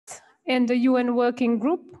and the UN Working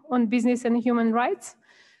Group on Business and Human Rights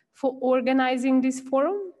for organizing this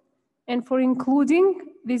forum and for including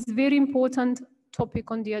this very important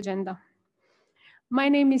topic on the agenda. My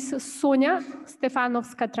name is Sonja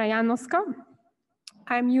Stefanovska Trajanoska.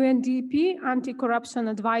 I'm UNDP Anti-Corruption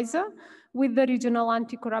Advisor with the Regional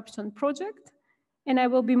Anti-Corruption Project, and I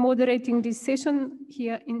will be moderating this session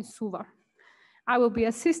here in Suva. I will be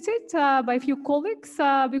assisted by a few colleagues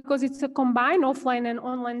because it's a combined offline and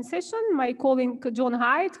online session. My colleague John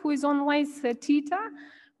Hyde, who is online, Tita,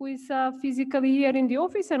 who is physically here in the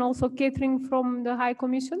office, and also Catherine from the High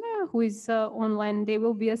Commissioner, who is online. They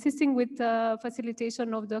will be assisting with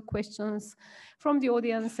facilitation of the questions from the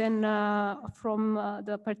audience and from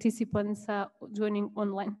the participants joining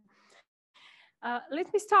online.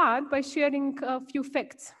 Let me start by sharing a few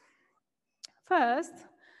facts. First,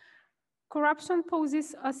 corruption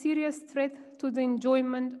poses a serious threat to the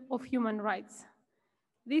enjoyment of human rights.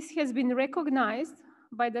 This has been recognized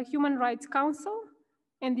by the Human Rights Council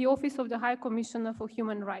and the Office of the High Commissioner for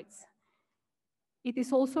Human Rights. It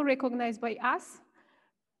is also recognized by us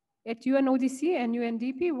at UNODC and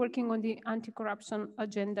UNDP, working on the anti-corruption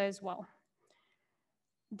agenda as well.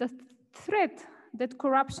 The threat that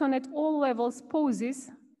corruption at all levels poses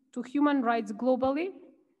to human rights globally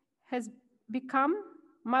has become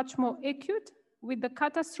much more acute with the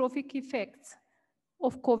catastrophic effects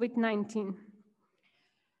of COVID-19.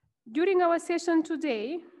 During our session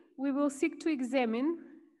today, we will seek to examine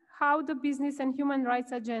how the business and human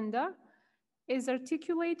rights agenda is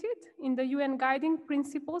articulated in the UN Guiding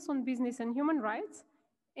Principles on Business and Human Rights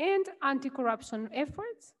and anti-corruption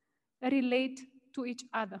efforts relate to each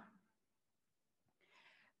other.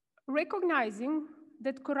 Recognizing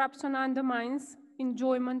that corruption undermines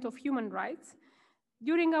enjoyment of human rights,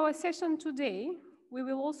 during our session today, we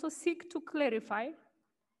will also seek to clarify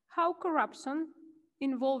how corruption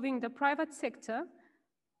involving the private sector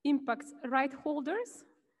impacts right holders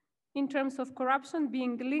in terms of corruption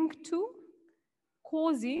being linked to,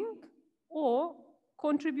 causing, or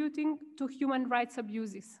contributing to human rights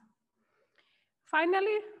abuses.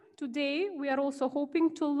 Finally, today, we are also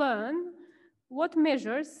hoping to learn what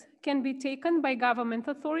measures can be taken by government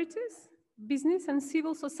authorities, business and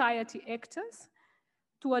civil society actors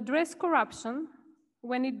to address corruption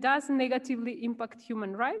when it does negatively impact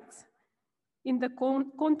human rights in the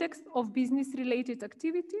context of business-related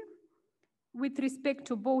activity, with respect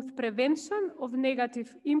to both prevention of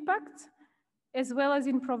negative impacts, as well as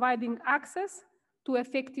in providing access to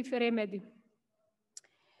effective remedy.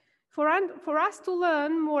 For us to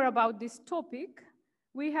learn more about this topic,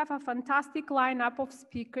 we have a fantastic lineup of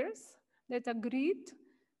speakers that agreed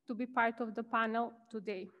to be part of the panel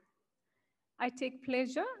today. I take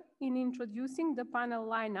pleasure in introducing the panel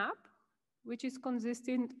lineup, which is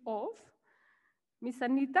consisting of Ms.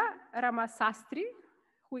 Anita Ramasastry,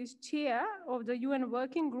 who is chair of the UN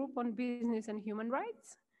Working Group on Business and Human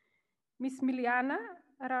Rights, Ms. Miliana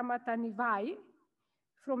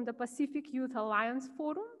from the Pacific Youth Alliance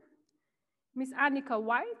Forum, Ms. Annika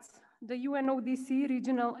the UNODC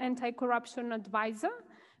Regional Anti-Corruption Advisor,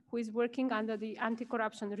 who is working under the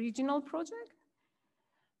Anti-Corruption Regional Project.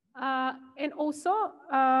 And also,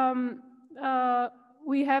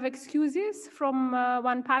 we have excuses from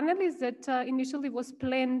one panelist that initially was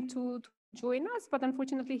planned to join us, but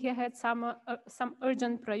unfortunately he had some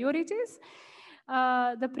urgent priorities.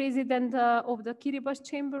 The president of the Kiribati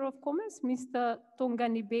Chamber of Commerce, Mr.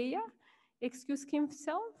 Tonganibeya, excused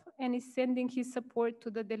himself and is sending his support to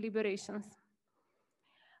the deliberations.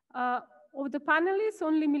 Of the panelists,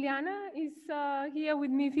 only Miliana is here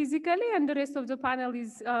with me physically, and the rest of the panel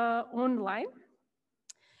is online.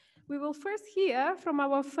 We will first hear from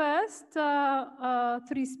our first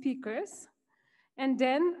three speakers, and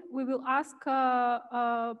then we will ask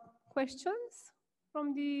questions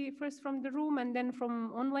first from the room and then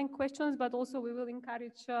from online questions, but also we will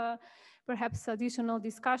encourage perhaps additional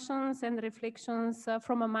discussions and reflections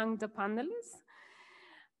from among the panelists.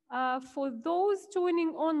 For those joining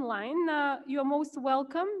online, you are most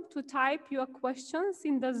welcome to type your questions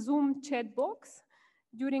in the Zoom chat box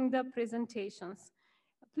during the presentations.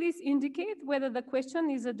 Please indicate whether the question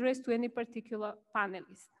is addressed to any particular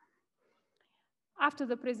panelist. After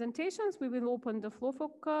the presentations, we will open the floor for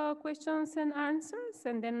questions and answers,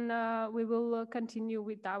 and then we will continue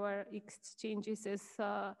with our exchanges as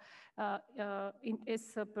per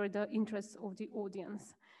the interest of the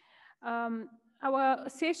audience. Our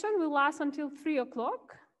session will last until 3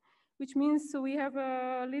 o'clock, which means we have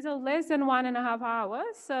a little less than 1.5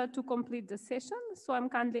 hours to complete the session. So I'm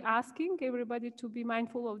kindly asking everybody to be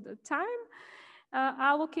mindful of the time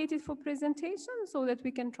allocated for presentation so that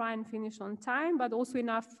we can try and finish on time, but also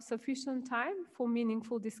enough sufficient time for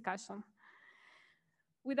meaningful discussion.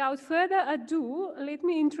 Without further ado, let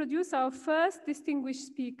me introduce our first distinguished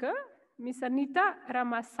speaker, Ms. Anita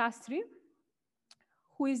Ramasastry,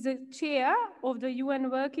 who is the chair of the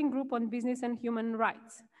UN Working Group on Business and Human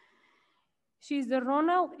Rights. She is the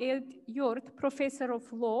Ronald L. Yort Professor of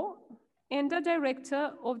Law and the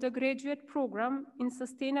director of the graduate program in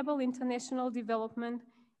Sustainable International Development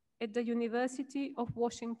at the University of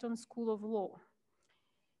Washington School of Law.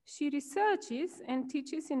 She researches and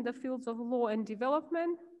teaches in the fields of law and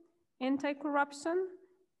development, anti-corruption,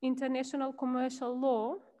 international commercial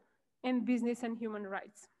law, and business and human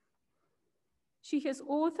rights. She has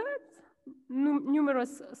authored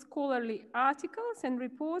numerous scholarly articles and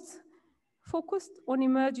reports focused on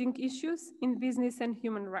emerging issues in business and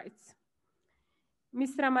human rights.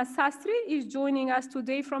 Ms. Ramasastry is joining us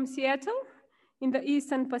today from Seattle in the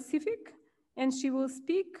Eastern Pacific, and she will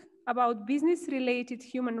speak about business-related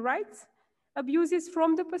human rights abuses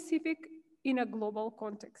from the Pacific in a global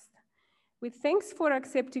context. With thanks for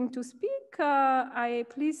accepting to speak,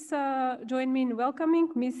 please join me in welcoming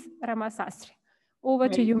Ms. Ramasastry. Over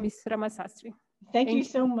to you, Ms. Ramasastry. Thank you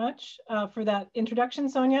so much for that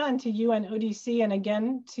introduction, Sonja, and to UNODC, and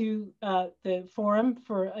again to the forum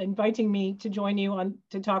for inviting me to join you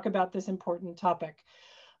to talk about this important topic.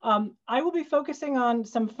 I will be focusing on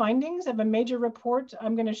some findings of a major report.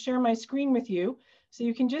 I'm going to share my screen with you so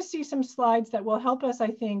you can just see some slides that will help us, I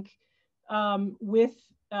think, with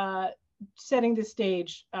setting the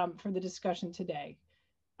stage for the discussion today.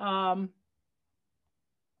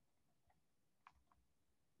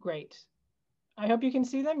 Great. I hope you can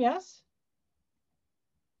see them, yes?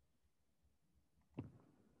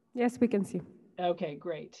 Yes, we can see. Okay,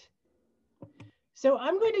 great. So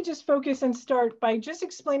I'm going to just focus and start by just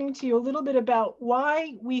explaining to you a little bit about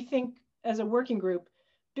why we think as a working group,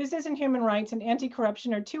 business and human rights and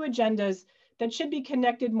anti-corruption are two agendas that should be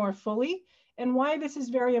connected more fully, and why this is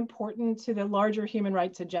very important to the larger human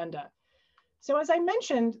rights agenda. So as I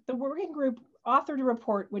mentioned, the working group authored a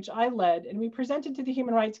report which I led, and we presented to the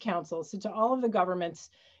Human Rights Council, so to all of the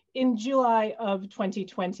governments, in July of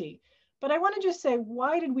 2020. But I want to just say,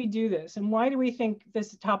 why did we do this? And why do we think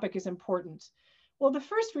this topic is important? Well, the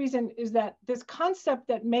first reason is that this concept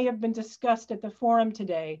that may have been discussed at the forum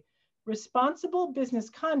today, responsible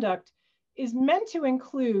business conduct, is meant to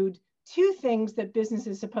include two things that business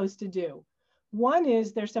is supposed to do. One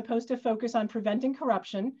is they're supposed to focus on preventing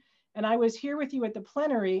corruption. And I was here with you at the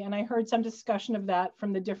plenary, and I heard some discussion of that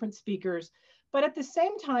from the different speakers. But at the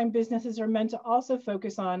same time, businesses are meant to also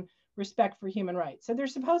focus on respect for human rights. So they're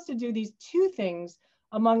supposed to do these two things,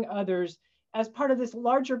 among others, as part of this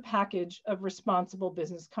larger package of responsible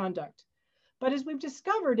business conduct. But as we've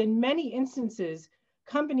discovered, in many instances,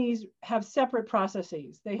 companies have separate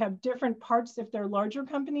processes. They have different parts, if they're larger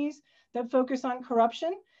companies, that focus on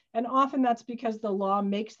corruption. And often that's because the law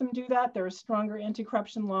makes them do that. There are stronger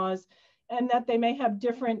anti-corruption laws, and that they may have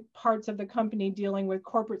different parts of the company dealing with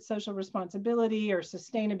corporate social responsibility or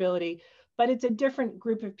sustainability, but it's a different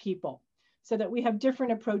group of people, so that we have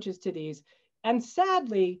different approaches to these. And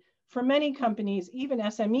sadly, for many companies, even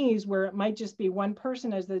SMEs, where it might just be one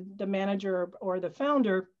person as the manager or the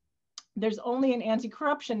founder, there's only an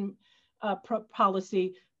anti-corruption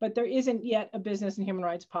policy, but there isn't yet a business and human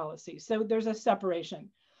rights policy. So there's a separation.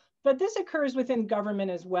 But this occurs within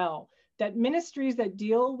government as well, that ministries that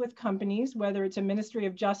deal with companies, whether it's a Ministry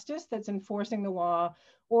of Justice that's enforcing the law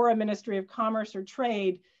or a Ministry of Commerce or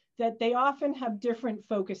Trade, that they often have different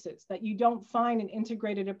focuses, that you don't find an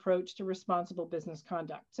integrated approach to responsible business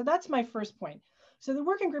conduct. So that's my first point. So the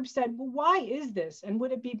working group said, well, why is this? And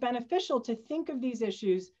would it be beneficial to think of these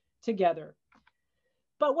issues together?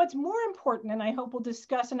 But what's more important, and I hope we'll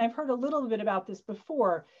discuss, and I've heard a little bit about this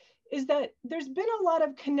before, is that there's been a lot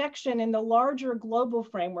of connection in the larger global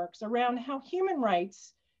frameworks around how human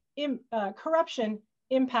rights, corruption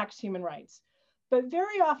impacts human rights. But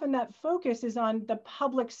very often that focus is on the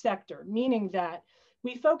public sector, meaning that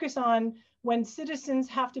we focus on when citizens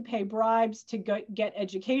have to pay bribes to get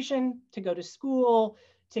education, to go to school,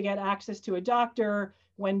 to get access to a doctor,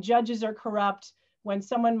 when judges are corrupt, when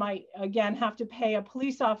someone might, again, have to pay a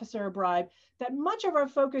police officer a bribe, that much of our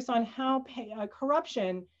focus on how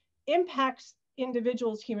corruption impacts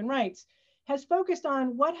individuals' human rights has focused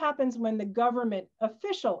on what happens when the government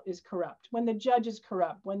official is corrupt, when the judge is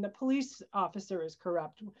corrupt, when the police officer is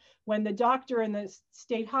corrupt, when the doctor in the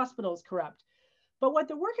state hospital is corrupt. But what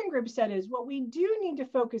the working group said is what we do need to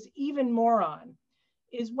focus even more on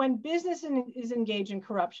is when business is engaged in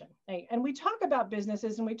corruption. And we talk about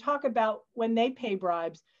businesses and we talk about when they pay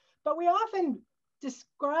bribes, but we often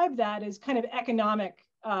describe that as kind of economic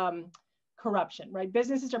corruption, right?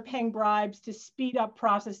 Businesses are paying bribes to speed up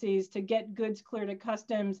processes, to get goods cleared at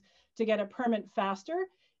customs, to get a permit faster.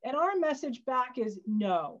 And our message back is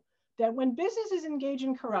no, that when businesses engage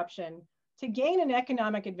in corruption to gain an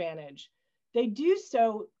economic advantage, they do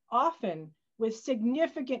so often with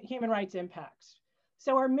significant human rights impacts.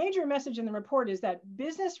 So our major message in the report is that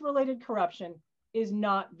business-related corruption is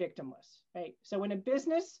not victimless, right? So when a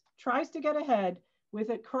business tries to get ahead with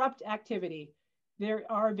a corrupt activity, there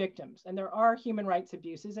are victims and there are human rights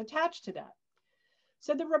abuses attached to that.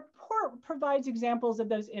 So the report provides examples of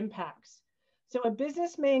those impacts. So a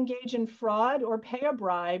business may engage in fraud or pay a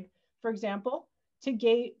bribe, for example, to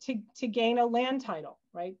gain a land title,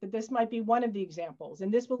 right? But this might be one of the examples,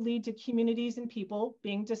 and this will lead to communities and people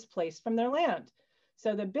being displaced from their land.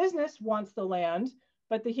 So the business wants the land,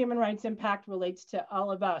 but the human rights impact relates to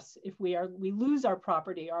all of us if we lose our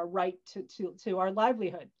property, our right to our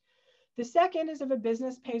livelihood. The second is if a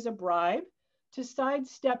business pays a bribe to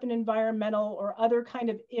sidestep an environmental or other kind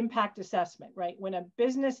of impact assessment, right? When a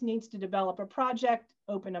business needs to develop a project,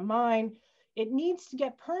 open a mine, it needs to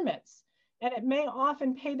get permits. And it may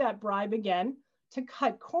often pay that bribe again to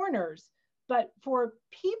cut corners. But for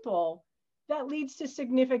people, that leads to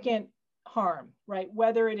significant harm, right?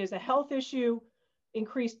 Whether it is a health issue,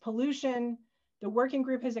 increased pollution, the working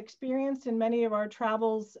group has experienced in many of our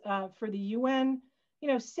travels for the UN,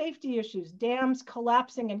 safety issues, dams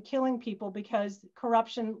collapsing and killing people because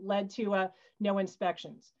corruption led to no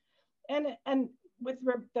inspections. And with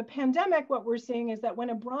the pandemic, what we're seeing is that when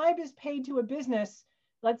a bribe is paid to a business,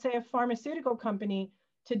 let's say a pharmaceutical company,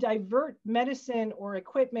 to divert medicine or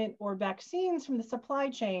equipment or vaccines from the supply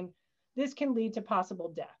chain, this can lead to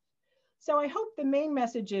possible death. So I hope the main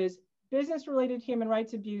message is business-related human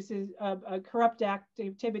rights abuses, corrupt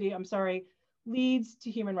activity, leads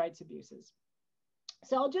to human rights abuses.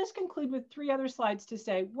 So I'll just conclude with 3 other slides to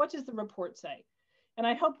say, what does the report say? And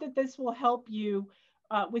I hope that this will help you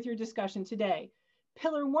with your discussion today.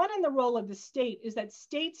 Pillar 1 in the role of the state is that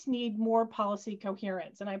states need more policy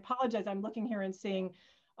coherence. And I apologize, I'm looking here and seeing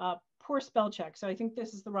poor spell check. So I think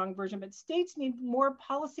this is the wrong version, but states need more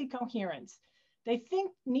policy coherence. They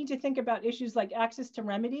need to think about issues like access to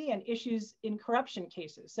remedy and issues in corruption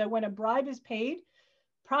cases. So when a bribe is paid,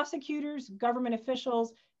 prosecutors, government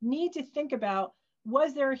officials need to think about,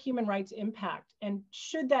 was there a human rights impact? And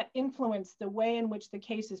should that influence the way in which the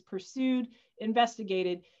case is pursued,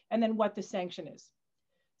 investigated, and then what the sanction is?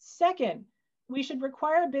 Second, we should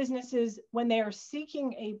require businesses when they are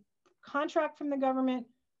seeking a contract from the government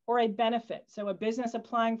or a benefit. So a business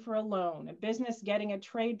applying for a loan, a business getting a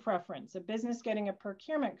trade preference, a business getting a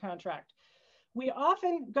procurement contract.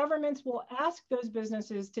 Governments will ask those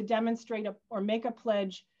businesses to demonstrate or make a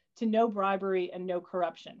pledge to no bribery and no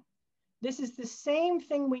corruption. This is the same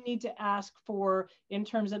thing we need to ask for in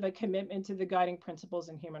terms of a commitment to the guiding principles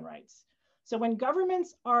in human rights. So when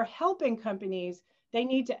governments are helping companies, they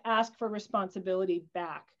need to ask for responsibility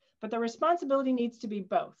back. But the responsibility needs to be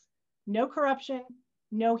both. No corruption,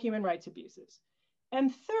 no human rights abuses.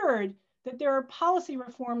 And third, that there are policy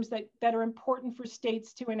reforms that are important for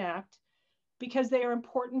states to enact because they are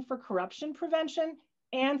important for corruption prevention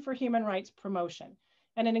and for human rights promotion.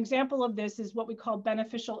 And an example of this is what we call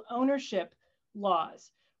beneficial ownership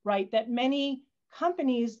laws, right? That many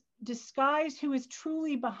companies disguise who is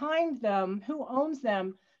truly behind them, who owns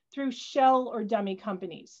them, through shell or dummy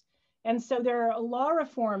companies. And so there are law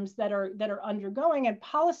reforms that are undergoing and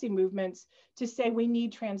policy movements to say we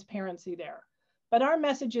need transparency there. But our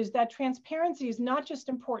message is that transparency is not just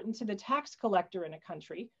important to the tax collector in a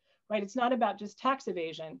country, right? It's not about just tax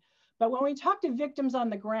evasion. But when we talk to victims on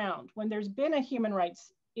the ground, when there's been a human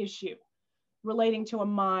rights issue relating to a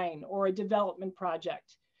mine or a development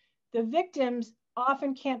project, the victims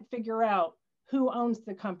often can't figure out who owns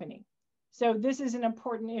the company. So this is an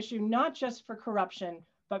important issue, not just for corruption,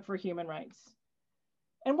 but for human rights.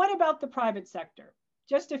 And what about the private sector?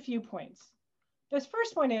 Just a few points. This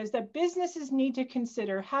first point is that businesses need to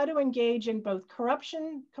consider how to engage in both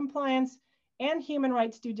corruption compliance and human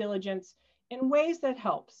rights due diligence in ways that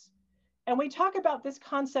helps. And we talk about this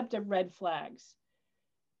concept of red flags.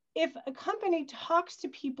 If a company talks to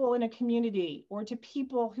people in a community or to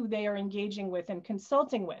people who they are engaging with and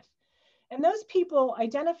consulting with, and those people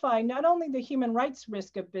identify not only the human rights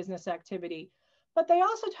risk of business activity, but they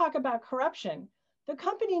also talk about corruption, the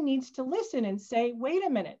company needs to listen and say, wait a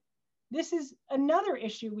minute, this is another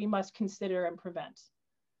issue we must consider and prevent.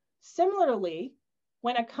 Similarly,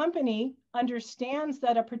 when a company understands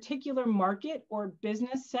that a particular market or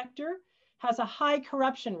business sector has a high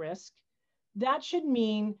corruption risk, that should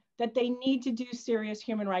mean that they need to do serious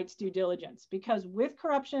human rights due diligence, because with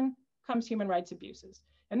corruption comes human rights abuses.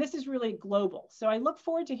 And this is really global. So I look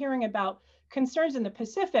forward to hearing about concerns in the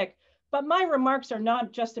Pacific, but my remarks are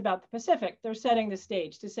not just about the Pacific. They're setting the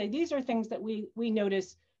stage to say these are things that we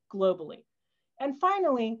notice globally. And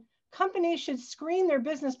finally, companies should screen their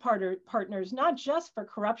business partners, not just for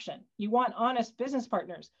corruption. You want honest business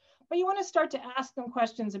partners, but you want to start to ask them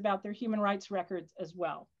questions about their human rights records as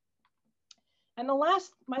well. And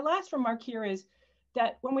my last remark here is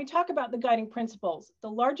that when we talk about the guiding principles, the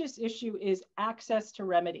largest issue is access to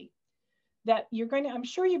remedy. That I'm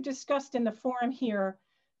sure you've discussed in the forum here,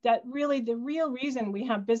 that really the real reason we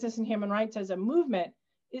have business and human rights as a movement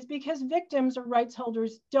is because victims or rights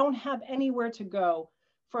holders don't have anywhere to go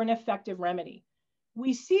for an effective remedy.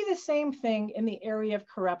 We see the same thing in the area of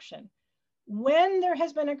corruption. When there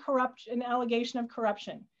has been an allegation of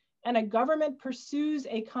corruption and a government pursues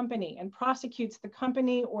a company and prosecutes the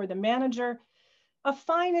company or the manager, a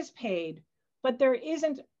fine is paid, but there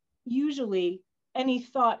isn't usually any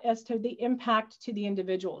thought as to the impact to the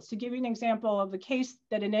individuals. To give you an example of a case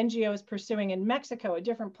that an NGO is pursuing in Mexico, a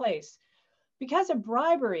different place, because of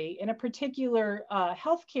bribery in a particular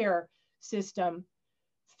healthcare system,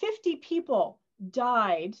 50 people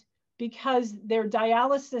died because their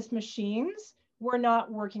dialysis machines were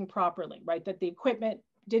not working properly, right? That the equipment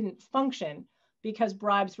didn't function because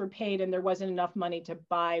bribes were paid and there wasn't enough money to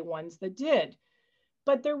buy ones that did.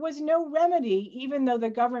 But there was no remedy, even though the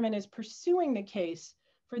government is pursuing the case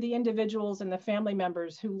for the individuals and the family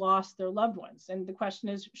members who lost their loved ones. And the question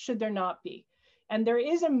is, should there not be? And there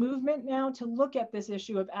is a movement now to look at this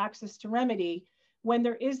issue of access to remedy when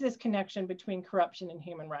there is this connection between corruption and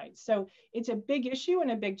human rights. So it's a big issue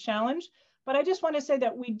and a big challenge, but I just want to say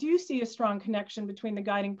that we do see a strong connection between the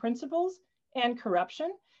guiding principles and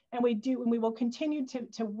corruption. And we will continue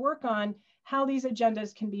to work on how these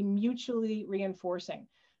agendas can be mutually reinforcing.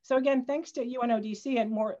 So again, thanks to UNODC,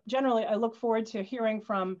 and more generally, I look forward to hearing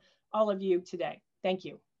from all of you today. Thank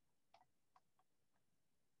you.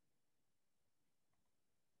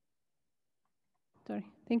 Sorry.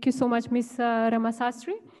 Thank you so much, Ms.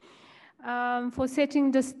 Ramasastry, for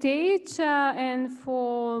setting the stage and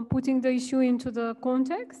for putting the issue into the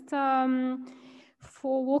context,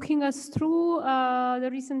 for walking us through the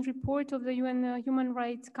recent report of the UN Human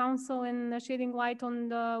Rights Council and shedding light on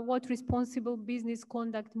what responsible business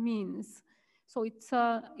conduct means. So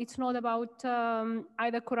it's not about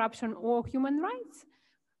either corruption or human rights.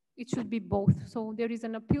 It should be both. So there is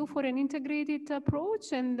an appeal for an integrated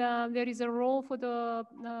approach, and there is a role for the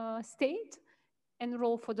state and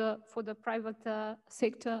role for the private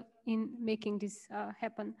sector in making this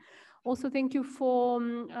happen. Also, thank you for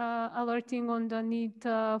alerting on the need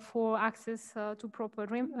for access to proper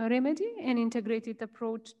remedy and integrated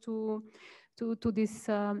approach to this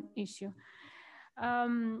issue.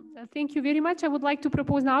 Thank you very much. I would like to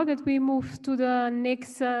propose now that we move to the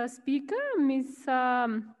next speaker, Ms.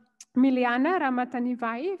 Miliana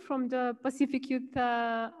Ramatanivai from the Pacific Youth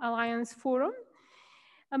Alliance Forum.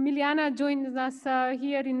 Miliana joins us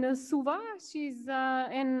here in Suva. She's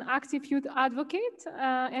an active youth advocate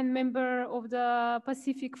and member of the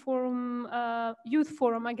Pacific Forum Youth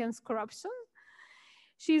Forum Against Corruption.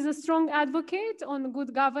 She's a strong advocate on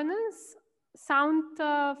good governance, sound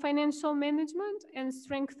financial management, and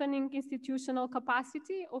strengthening institutional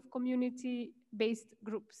capacity of community-based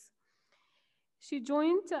groups. She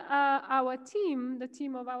joined our team, the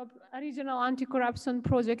team of our regional anti-corruption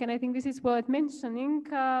project, and I think this is worth mentioning,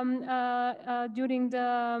 during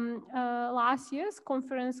the last year's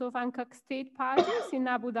conference of ANCAC state parties in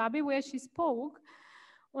Abu Dhabi, where she spoke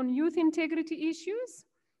on youth integrity issues,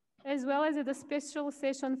 as well as at the special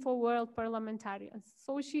session for world parliamentarians.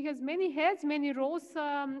 So she has many heads, many roles,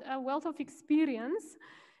 a wealth of experience,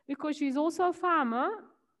 because she's also a farmer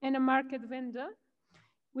and a market vendor,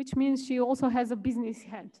 which means she also has a business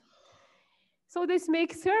head. So this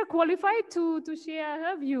makes her qualified to share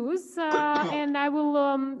her views, and I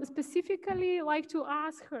will specifically like to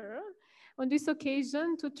ask her on this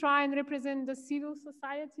occasion to try and represent the civil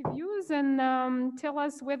society views and tell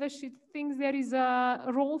us whether she thinks there is a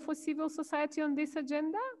role for civil society on this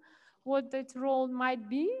agenda, what that role might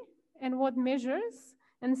be, and what measures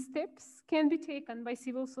and steps can be taken by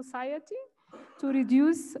civil society to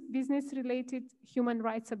reduce business-related human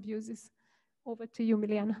rights abuses. Over to you,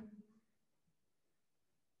 Miliana.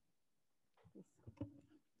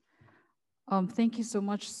 Thank you so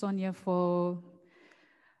much, Sonja, for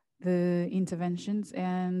the interventions,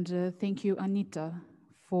 and thank you, Anita,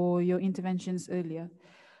 for your interventions earlier.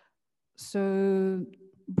 So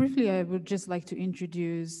briefly, I would just like to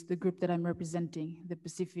introduce the group that I'm representing, the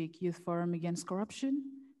Pacific Youth Forum Against Corruption.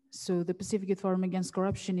 So the Pacific Youth Forum Against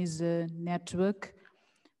Corruption is a network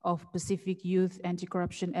of Pacific youth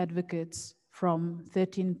anti-corruption advocates from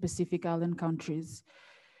 13 Pacific Island countries.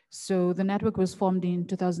 So the network was formed in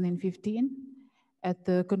 2015 at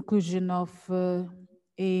the conclusion of a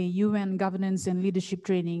UN governance and leadership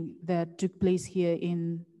training that took place here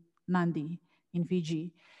in Nadi, in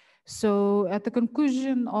Fiji. So at the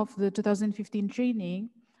conclusion of the 2015 training,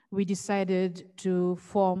 we decided to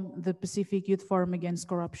form the Pacific Youth Forum Against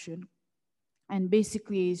Corruption. And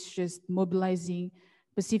basically it's just mobilizing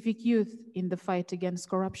Pacific youth in the fight against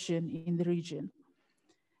corruption in the region.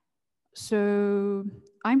 So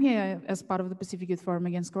I'm here as part of the Pacific Youth Forum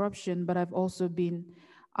Against Corruption, but I've also been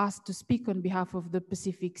asked to speak on behalf of the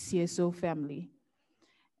Pacific CSO family.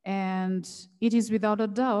 And it is without a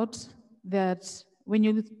doubt that when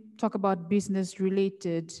you talk about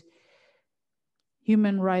business-related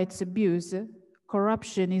human rights abuse,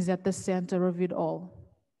 corruption is at the center of it all.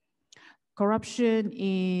 Corruption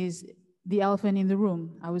is the elephant in the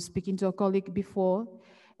room. I was speaking to a colleague before,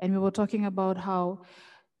 and we were talking about how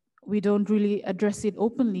we don't really address it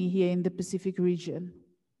openly here in the Pacific region,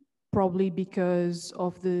 probably because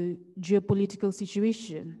of the geopolitical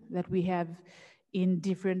situation that we have in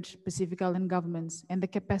different Pacific Island governments and the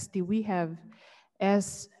capacity we have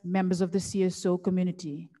as members of the CSO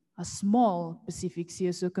community, a small Pacific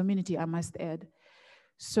CSO community, I must add.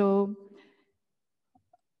 So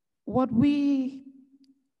what we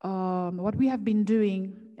have been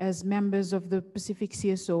doing as members of the Pacific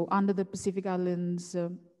CSO under the Pacific Islands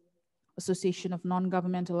Association of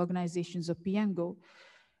Non-Governmental Organizations of PIANGO,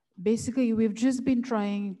 basically we've just been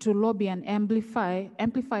trying to lobby and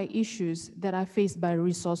amplify issues that are faced by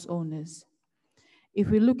resource owners. If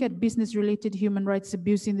we look at business-related human rights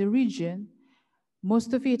abuse in the region,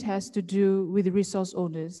 most of it has to do with resource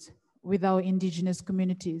owners, with our indigenous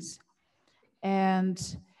communities. And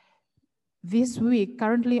this week,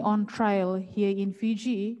 currently on trial here in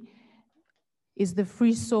Fiji, is the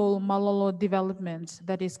Free Soul Malolo development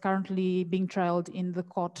that is currently being trialed in the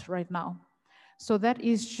court right now. So that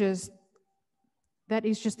is just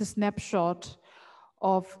a snapshot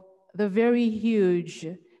of the very huge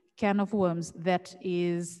can of worms that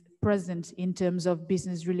is present in terms of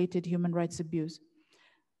business-related human rights abuse.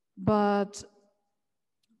 But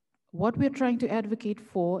what we're trying to advocate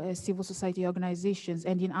for as civil society organizations,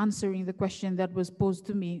 and in answering the question that was posed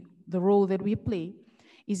to me, the role that we play,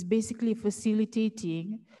 is basically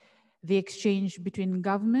facilitating the exchange between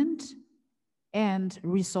government and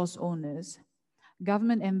resource owners.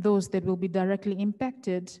 Government and those that will be directly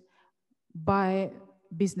impacted by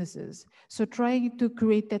businesses. So trying to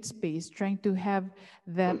create that space, trying to have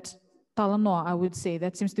that talanoa, I would say,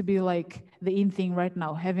 that seems to be like the in thing right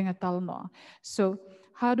now, having a talanoa. So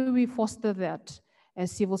how do we foster that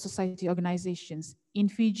as civil society organizations? In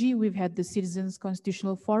Fiji, we've had the Citizens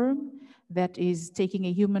Constitutional Forum that is taking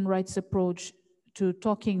a human rights approach to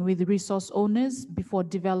talking with resource owners before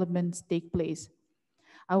developments take place.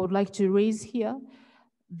 I would like to raise here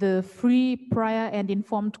the free, prior, and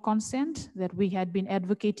informed consent that we had been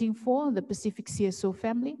advocating for, the Pacific CSO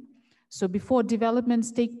family. So before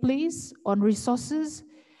developments take place on resources,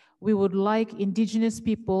 we would like indigenous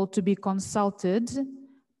people to be consulted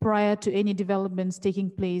prior to any developments taking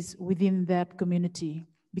place within that community.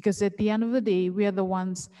 Because at the end of the day, we are the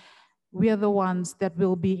ones that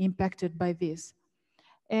will be impacted by this.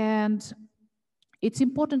 And it's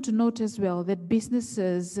important to note as well that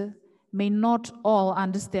businesses may not all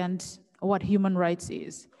understand what human rights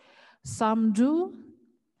is. Some do,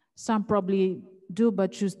 some probably do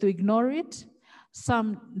but choose to ignore it.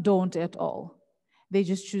 Some don't at all. They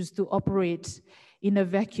just choose to operate in a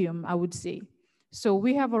vacuum, I would say. So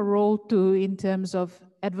we have a role too in terms of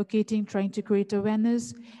advocating, trying to create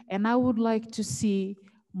awareness, and I would like to see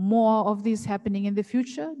more of this happening in the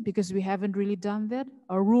future because we haven't really done that.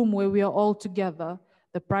 A room where we are all together,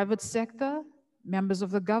 the private sector, members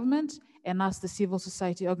of the government, and us, the civil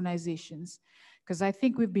society organizations. Because I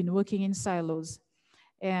think we've been working in silos.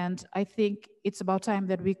 And I think it's about time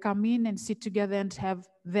that we come in and sit together and have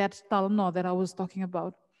that talanoa that I was talking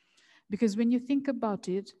about. Because when you think about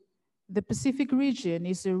it, the Pacific region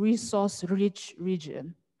is a resource-rich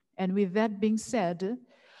region. And with that being said,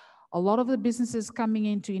 a lot of the businesses coming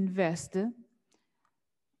in to invest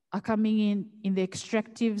are coming in the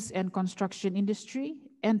extractives and construction industry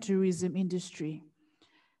and tourism industry.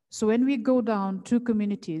 So when we go down to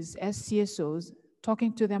communities as CSOs,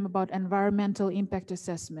 talking to them about environmental impact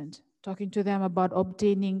assessment, talking to them about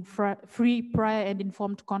obtaining free, prior, and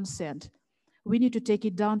informed consent, we need to take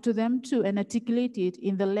it down to them too and articulate it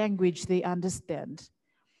in the language they understand.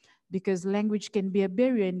 Because language can be a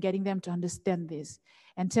barrier in getting them to understand this.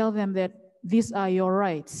 and tell them that these are your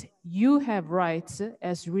rights. You have rights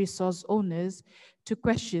as resource owners to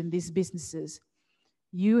question these businesses.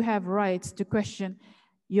 You have rights to question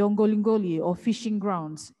your ngolingoli or fishing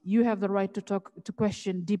grounds. You have the right to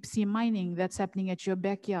question deep sea mining that's happening at your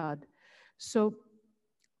backyard. So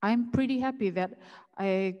I'm pretty happy that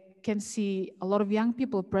I can see a lot of young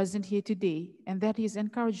people present here today, and that is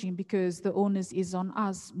encouraging because the onus is on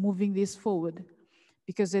us moving this forward.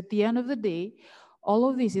 Because at the end of the day, all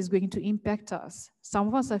of this is going to impact us. Some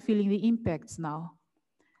of us are feeling the impacts now.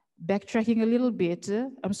 Backtracking a little bit,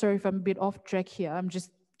 I'm sorry if I'm a bit off track here. I'm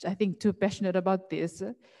just, I think, too passionate about this.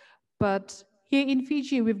 But here in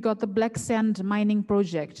Fiji, we've got the black sand mining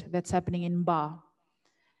project that's happening in Ba.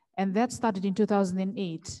 And that started in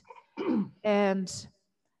 2008. And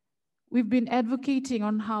we've been advocating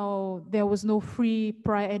on how there was no free,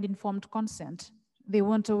 prior, and informed consent. They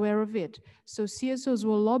weren't aware of it. So CSOs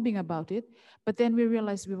were lobbying about it, but then we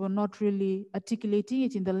realized we were not really articulating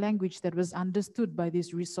it in the language that was understood by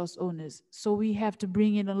these resource owners. So we have to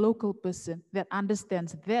bring in a local person that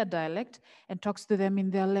understands their dialect and talks to them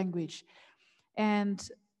in their language. And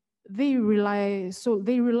they relied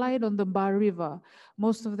on the Ba River.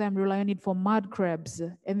 Most of them rely on it for mud crabs.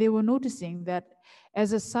 And they were noticing that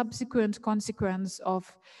as a subsequent consequence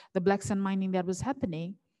of the black sand mining that was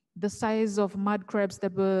happening, the size of mud crabs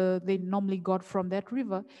that they normally got from that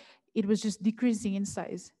river, it was just decreasing in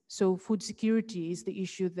size. So food security is the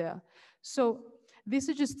issue there. So these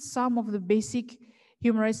are just some of the basic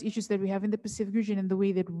human rights issues that we have in the Pacific region and the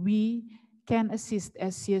way that we can assist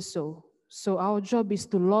as CSO. So our job is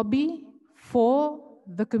to lobby for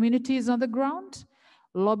the communities on the ground,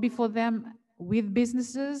 lobby for them with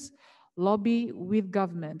businesses, lobby with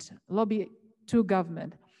government, lobby to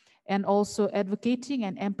government, and also advocating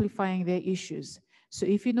and amplifying their issues. So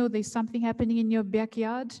if you know there's something happening in your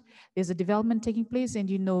backyard, there's a development taking place, and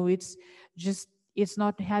you know it's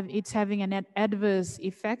having an adverse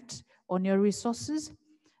effect on your resources,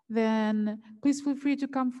 then please feel free to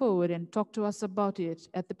come forward and talk to us about it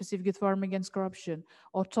at the Pacific Youth Forum Against Corruption,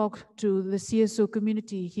 or talk to the CSO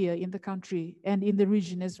community here in the country and in the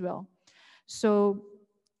region as well. So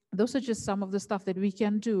those are just some of the stuff that we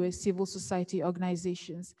can do as civil society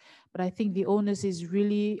organizations. But I think the onus is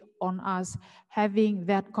really on us having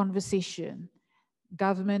that conversation,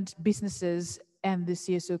 government, businesses, and the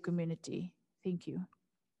CSO community. Thank you.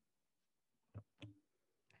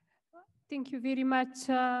 Thank you very much,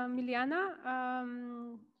 Miliana,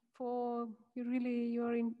 for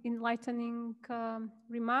your enlightening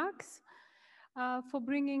remarks. For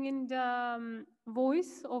bringing in the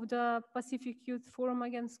voice of the Pacific Youth Forum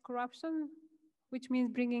Against Corruption, which means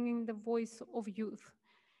bringing in the voice of youth.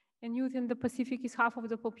 And youth in the Pacific is half of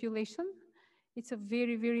the population. It's a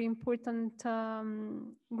very, very important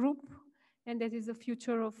group, and that is the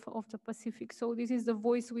future of the Pacific. So this is the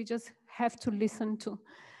voice we just have to listen to.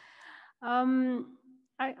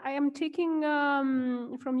 I am taking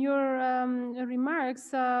from your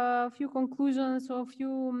remarks a few conclusions, a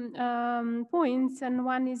few points, and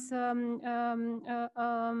one is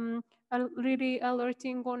really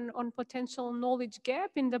alerting on potential knowledge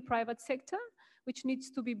gap in the private sector, which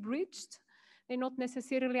needs to be bridged. They not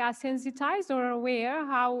necessarily are sensitized or aware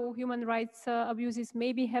how human rights abuses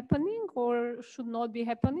may be happening or should not be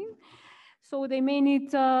happening. So they may need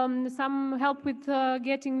some help with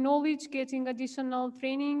getting knowledge, getting additional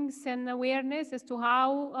trainings and awareness as to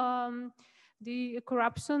how the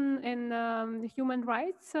corruption and human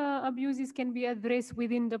rights abuses can be addressed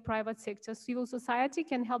within the private sector. Civil society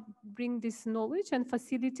can help bring this knowledge and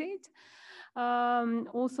facilitate.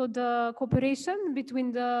 Also the cooperation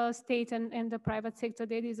between the state and the private sector.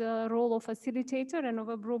 There is a role of facilitator and of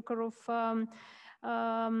a broker of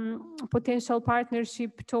potential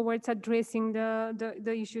partnership towards addressing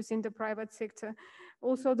the issues in the private sector.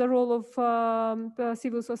 Also the role of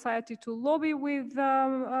civil society to lobby with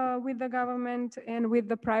the government and with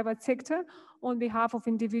the private sector on behalf of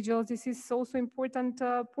individuals. This is also important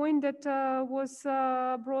point that was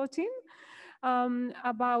brought in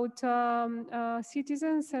about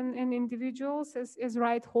citizens and individuals as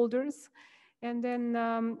right holders. And then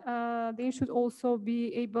they should also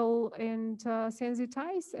be able and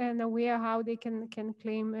sensitized and aware how they can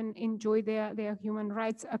claim and enjoy their human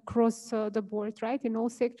rights across the board, right? In all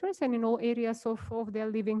sectors and in all areas of their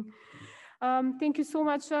living. Thank you so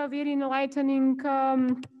much, very enlightening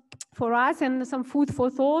for us and some food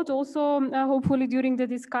for thought also, hopefully during the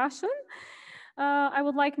discussion. I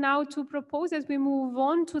would like now to propose, as we move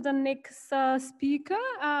on to the next speaker,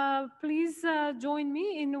 please join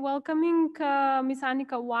me in welcoming Ms.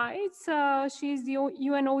 Annika Wythes. She is the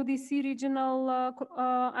UNODC Regional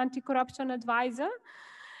Anti-Corruption Advisor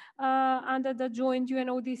under the joint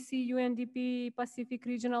UNODC UNDP Pacific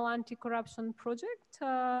Regional Anti-Corruption Project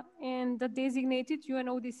and the designated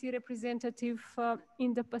UNODC representative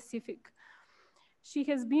in the Pacific. She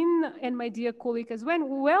has been, and my dear colleague as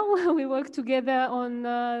well, we work together on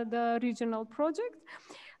the regional project.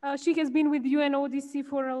 She has been with UNODC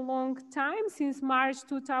for a long time, since March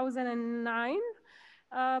 2009.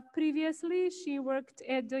 Previously, she worked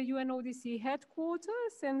at the UNODC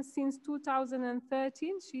headquarters, and since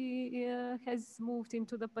 2013, she has moved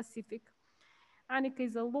into the Pacific. Annika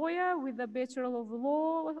is a lawyer with a Bachelor of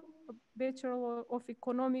Law, Bachelor of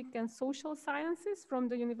Economic and Social Sciences from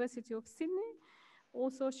the University of Sydney.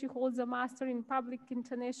 Also, she holds a Master in Public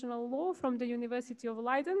International Law from the University of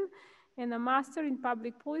Leiden and a Master in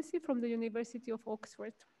Public Policy from the University of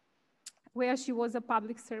Oxford, where she was a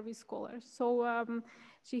public service scholar. So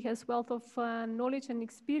she has wealth of knowledge and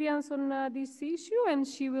experience on this issue, and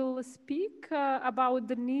she will speak about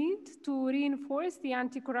the need to reinforce the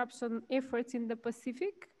anti-corruption efforts in the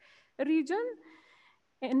Pacific region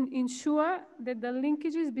and ensure that the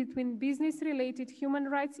linkages between business-related human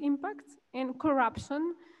rights impacts and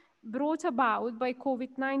corruption brought about by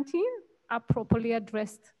COVID-19 are properly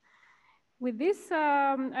addressed. With this,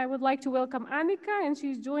 I would like to welcome Annika, and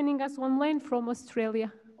she's joining us online from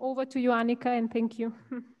Australia. Over to you, Annika, and thank you.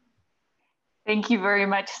 Thank you very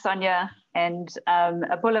much, Sonja, and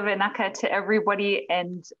a bula venaka to everybody,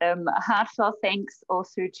 and a heartfelt thanks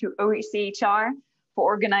also to OHCHR for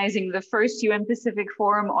organizing the first UN Pacific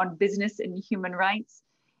Forum on Business and Human Rights.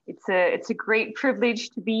 It's a great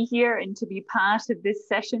privilege to be here and to be part of this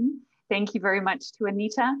session. Thank you very much to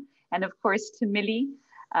Anita, and of course to Millie.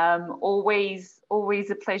 Always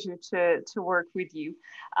a pleasure to work with you.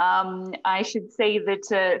 I should say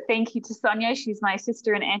that thank you to Sonja. She's my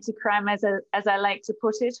sister in anti-crime, as I like to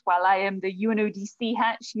put it. While I am the UNODC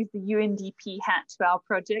hat, she's the UNDP hat to our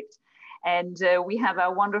project. And we have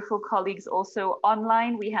our wonderful colleagues also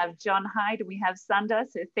online. We have John Hyde and we have Sanda.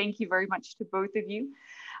 So thank you very much to both of you.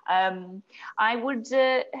 I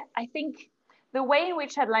think the way in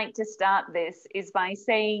which I'd like to start this is by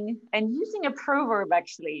saying, and using a proverb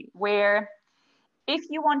actually, where if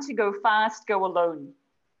you want to go fast, go alone.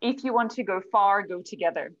 If you want to go far, go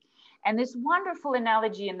together. And this wonderful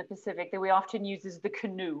analogy in the Pacific that we often use is the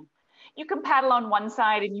canoe. You can paddle on one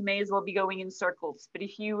side and you may as well be going in circles. But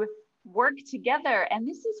if you work together, and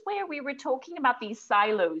this is where we were talking about these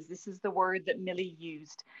silos, this is the word that Millie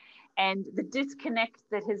used, and the disconnect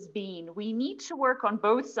that has been. We need to work on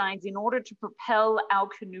both sides in order to propel our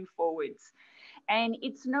canoe forwards. And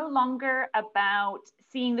it's no longer about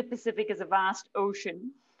seeing the Pacific as a vast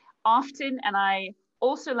ocean. Often, and I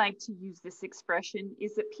also like to use this expression,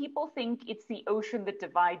 is that people think it's the ocean that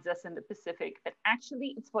divides us in the Pacific, but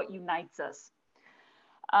actually it's what unites us.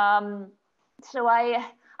 So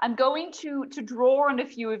I'm going to draw on a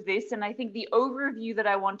few of this, and I think the overview that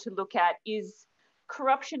I want to look at is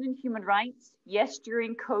corruption and human rights, yes,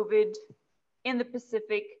 during COVID, in the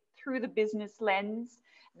Pacific, through the business lens,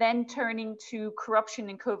 then turning to corruption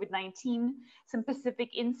and COVID-19, some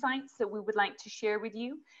Pacific insights that we would like to share with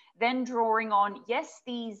you, then drawing on, yes,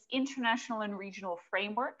 these international and regional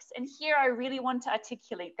frameworks. And here I really want to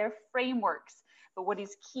articulate their frameworks, but what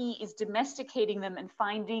is key is domesticating them and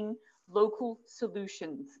finding local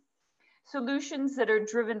solutions. Solutions that are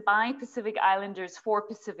driven by Pacific Islanders for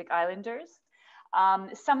Pacific Islanders.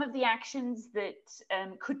 Some of the actions that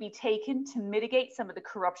could be taken to mitigate some of the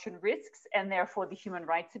corruption risks and therefore the human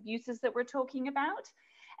rights abuses that we're talking about.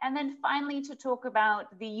 And then finally, to talk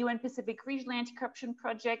about the UN Pacific Regional Anti-Corruption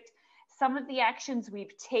Project, some of the actions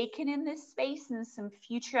we've taken in this space and some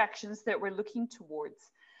future actions that we're looking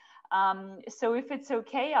towards. So if it's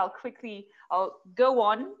okay, I'll go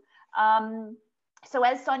on. So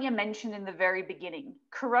as Sonja mentioned in the very beginning,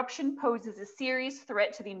 corruption poses a serious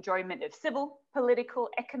threat to the enjoyment of civil, political,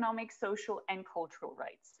 economic, social, and cultural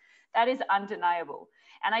rights. That is undeniable.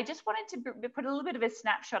 And I just wanted to put a little bit of a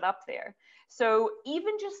snapshot up there. So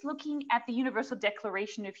even just looking at the Universal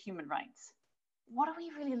Declaration of Human Rights, what are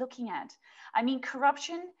we really looking at? I mean,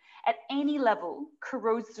 corruption at any level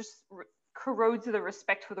corrodes the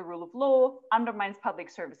respect for the rule of law, undermines public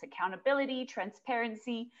service accountability,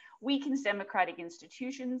 transparency, weakens democratic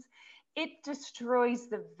institutions. It destroys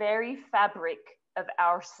the very fabric of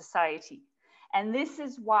our society. And this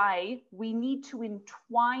is why we need to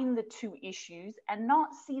entwine the two issues and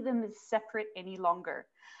not see them as separate any longer.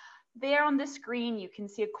 there on the screen, you can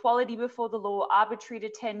see equality before the law, arbitrary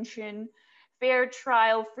detention, fair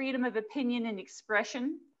trial, freedom of opinion and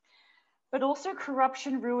expression, but also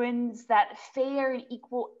corruption ruins that fair and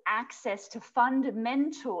equal access to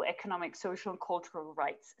fundamental economic, social, and cultural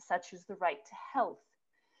rights, such as the right to health,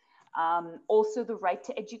 also the right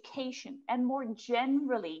to education, and more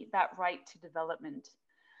generally, that right to development.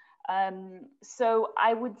 So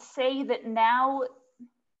I would say that now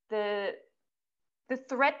the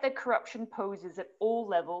threat that corruption poses at all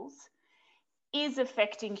levels is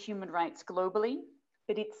affecting human rights globally,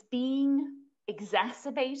 but it's being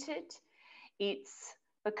exacerbated. It's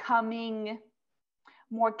becoming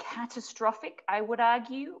more catastrophic, I would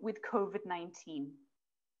argue, with COVID-19.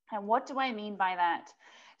 And what do I mean by that?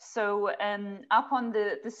 So up on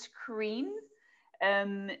the screen,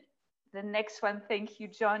 the next one, thank you,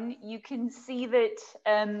 John, you can see that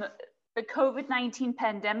the COVID-19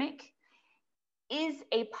 pandemic is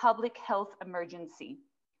a public health emergency,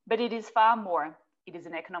 but it is far more. It is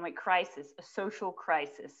an economic crisis, a social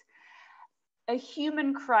crisis, a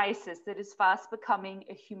human crisis that is fast becoming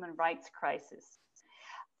a human rights crisis.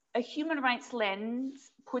 A human rights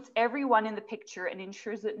lens puts everyone in the picture and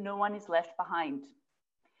ensures that no one is left behind.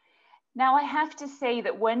 Now, I have to say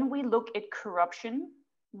that when we look at corruption,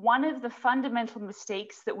 one of the fundamental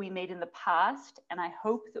mistakes that we made in the past, and I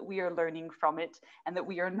hope that we are learning from it and that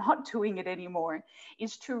we are not doing it anymore,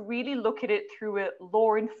 is to really look at it through a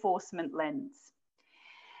law enforcement lens.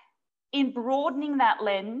 In broadening that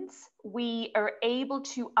lens, we are able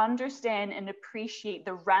to understand and appreciate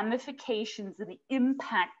the ramifications and the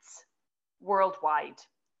impacts worldwide,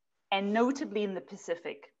 and notably in the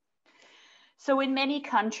Pacific. So in many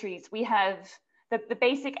countries, we have the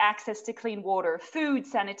basic access to clean water, food,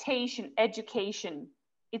 sanitation, education.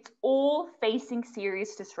 It's all facing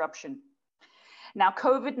serious disruption. Now,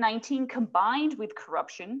 COVID-19 combined with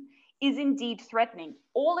corruption is indeed threatening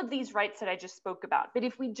all of these rights that I just spoke about. But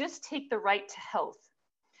if we just take the right to health,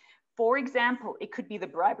 for example, it could be the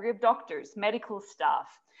bribery of doctors, medical staff,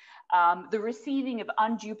 the receiving of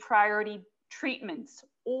undue priority treatments,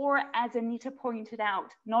 or as Anita pointed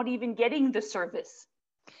out, not even getting the service.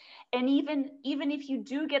 And even if you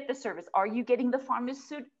do get the service, are you getting the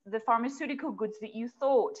pharmaceutical goods that you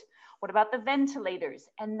thought? What about the ventilators?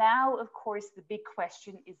 And now, of course, the big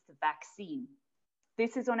question is the vaccine.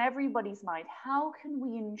 This is on everybody's mind. How can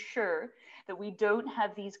we ensure that we don't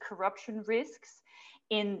have these corruption risks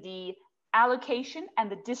in the allocation and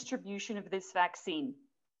the distribution of this vaccine?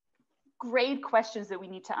 Great questions that we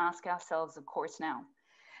need to ask ourselves, of course, now.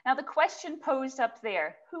 Now, the question posed up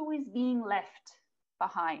there, who is being left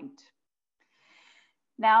behind?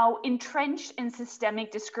 Now, entrenched in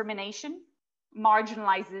systemic discrimination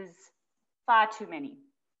marginalizes far too many.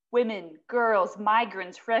 Women, girls,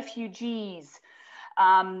 migrants, refugees,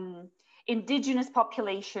 indigenous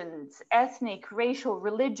populations, ethnic, racial,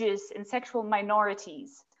 religious, and sexual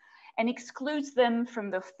minorities, and excludes them from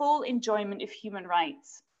the full enjoyment of human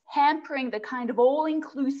rights, hampering the kind of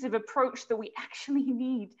all-inclusive approach that we actually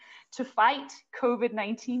need to fight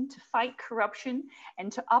COVID-19, to fight corruption,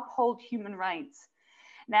 and to uphold human rights.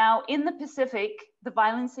 Now, in the Pacific, the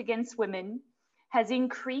violence against women has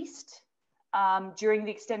increased during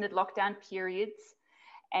the extended lockdown periods.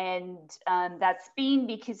 And that's been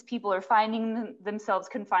because people are finding themselves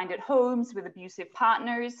confined at homes with abusive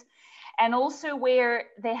partners, and also where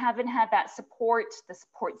they haven't had that support, the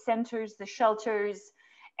support centers, the shelters,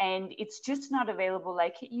 and it's just not available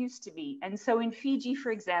like it used to be. And so in Fiji,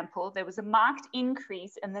 for example, there was a marked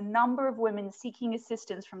increase in the number of women seeking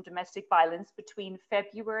assistance from domestic violence between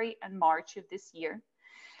February and March of this year.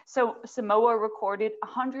 So Samoa recorded a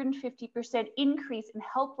 150% increase in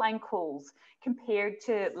helpline calls compared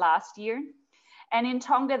to last year. And in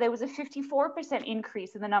Tonga, there was a 54%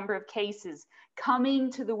 increase in the number of cases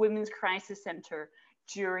coming to the Women's Crisis Center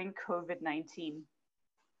during COVID-19.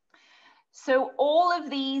 So all of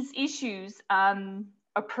these issues are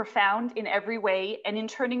profound in every way. And in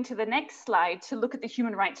turning to the next slide to look at the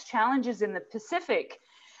human rights challenges in the Pacific,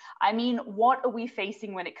 I mean, what are we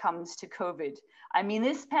facing when it comes to COVID? I mean,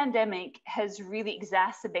 this pandemic has really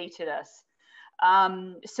exacerbated us.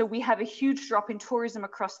 So we have a huge drop in tourism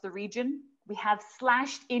across the region. We have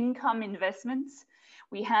slashed income investments.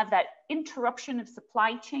 We have that interruption of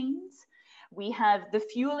supply chains. We have the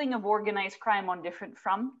fueling of organized crime on different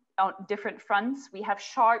fronts. We have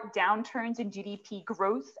sharp downturns in GDP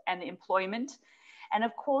growth and employment. And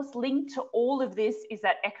of course, linked to all of this is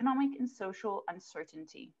that economic and social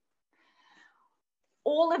uncertainty.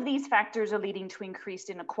 All of these factors are leading to increased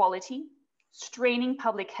inequality, straining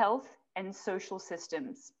public health and social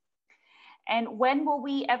systems. And when will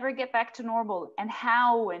we ever get back to normal, and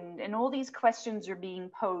how, and all these questions are being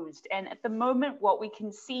posed. And at the moment, what we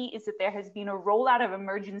can see is that there has been a rollout of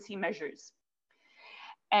emergency measures.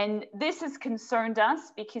 And this has concerned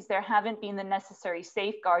us because there haven't been the necessary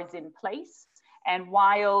safeguards in place. And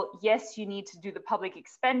while, yes, you need to do the public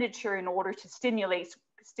expenditure in order to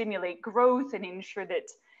stimulate growth and ensure that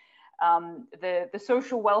the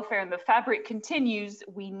social welfare and the fabric continues,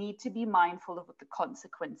 we need to be mindful of what the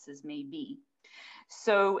consequences may be.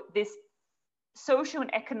 So this social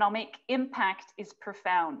and economic impact is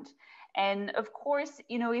profound. And of course,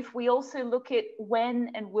 you know, if we also look at when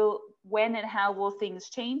and how will things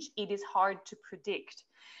change, it is hard to predict.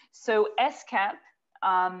 So SCAP,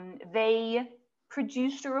 they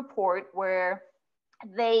produced a report where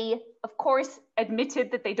they, of course,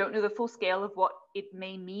 admitted that they don't know the full scale of what it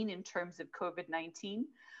may mean in terms of COVID-19,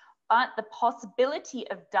 but the possibility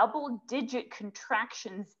of double-digit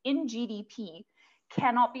contractions in GDP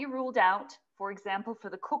cannot be ruled out, for example, for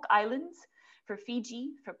the Cook Islands, for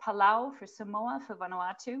Fiji, for Palau, for Samoa, for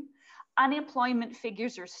Vanuatu. Unemployment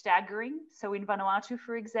figures are staggering. So in Vanuatu,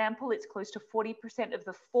 for example, it's close to 40% of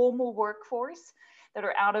the formal workforce that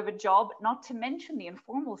are out of a job, not to mention the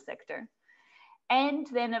informal sector. And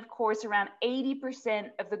then, of course, around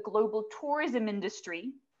 80% of the global tourism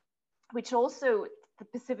industry, which also the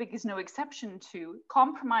Pacific is no exception to,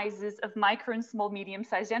 compromises of micro and small,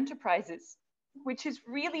 medium-sized enterprises, which is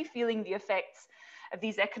really feeling the effects of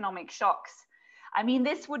these economic shocks. I mean,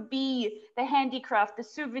 this would be the handicraft, the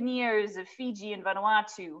souvenirs of Fiji and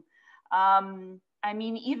Vanuatu. I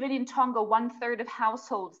mean, even in Tonga, 1/3 of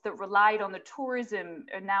households that relied on the tourism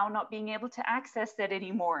are now not being able to access that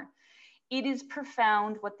anymore. It is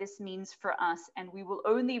profound what this means for us, and we will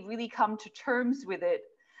only really come to terms with it,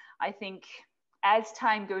 I think, as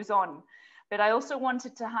time goes on. But I also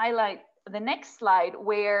wanted to highlight the next slide,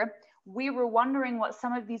 where we were wondering what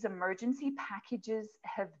some of these emergency packages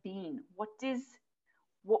have been.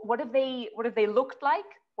 What have they looked like?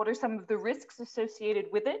 What are some of the risks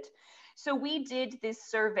associated with it? So we did this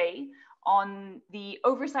survey on the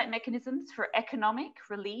oversight mechanisms for economic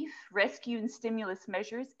relief, rescue, and stimulus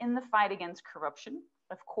measures in the fight against corruption.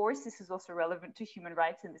 Of course, this is also relevant to human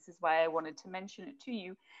rights, and this is why I wanted to mention it to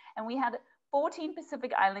you. And we had 14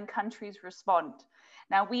 Pacific Island countries respond.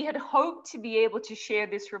 Now, we had hoped to be able to share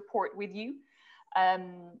this report with you.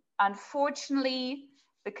 Unfortunately,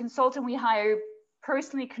 the consultant we hired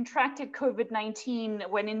personally contracted COVID-19,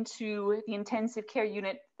 went into the intensive care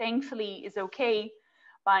unit, thankfully is okay,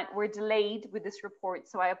 but we're delayed with this report,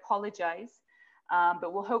 so I apologize.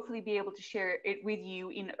 But we'll hopefully be able to share it with you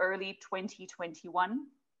in early 2021.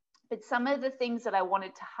 But some of the things that I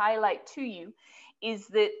wanted to highlight to you is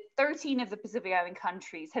that 13 of the Pacific Island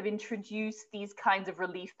countries have introduced these kinds of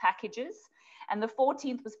relief packages, and the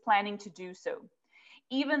 14th was planning to do so,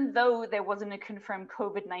 even though there wasn't a confirmed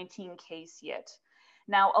COVID-19 case yet.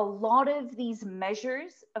 Now, a lot of these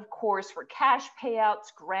measures, of course, were cash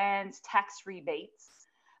payouts, grants, tax rebates.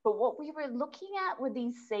 But what we were looking at were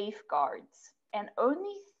these safeguards, and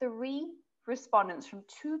only 3 respondents from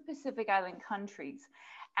 2 Pacific Island countries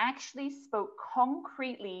actually spoke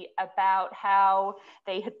concretely about how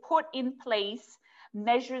they had put in place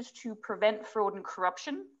measures to prevent fraud and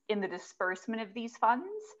corruption in the disbursement of these funds.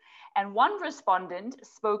 And 1 respondent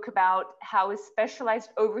spoke about how a specialized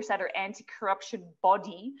oversight or anti-corruption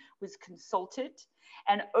body was consulted,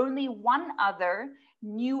 and only 1 other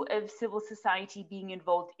knew of civil society being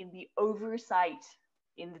involved in the oversight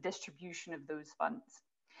in the distribution of those funds.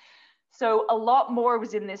 So a lot more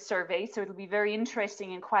was in this survey, so it'll be very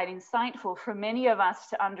interesting and quite insightful for many of us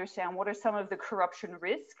to understand what are some of the corruption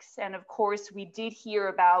risks. And of course, we did hear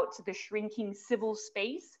about the shrinking civil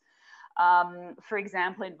space. For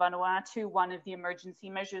example, in Vanuatu, one of the emergency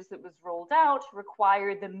measures that was rolled out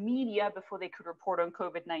required the media, before they could report on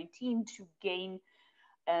COVID-19, to gain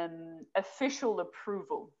official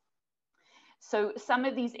approval. So some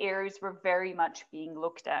of these areas were very much being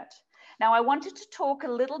looked at. Now, I wanted to talk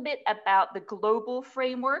a little bit about the global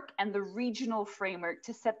framework and the regional framework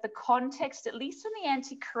to set the context, at least on the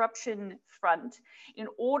anti-corruption front, in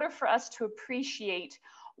order for us to appreciate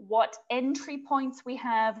what entry points we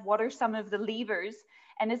have, what are some of the levers,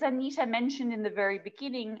 and as Anita mentioned in the very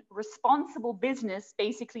beginning, responsible business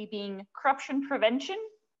basically being corruption prevention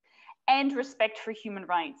and respect for human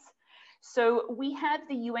rights. So we have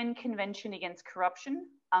the UN Convention Against Corruption,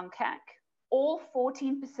 UNCAC. All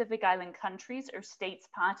 14 Pacific Island countries are states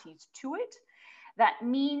parties to it. That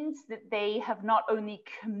means that they have not only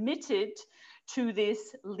committed to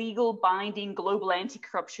this legal binding global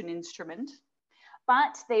anti-corruption instrument,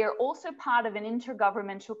 but they are also part of an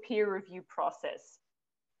intergovernmental peer review process.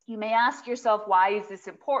 You may ask yourself, why is this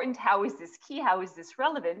important? How is this key? How is this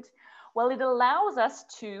relevant? Well, it allows us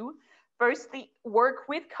to firstly work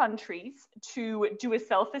with countries to do a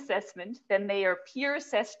self-assessment, then they are peer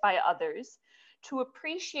assessed by others to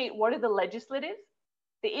appreciate what are the legislative,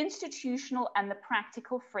 the institutional, and the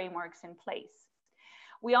practical frameworks in place.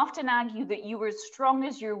 We often argue that you are as strong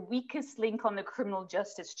as your weakest link on the criminal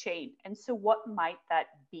justice chain. And so what might that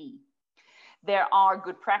be? There are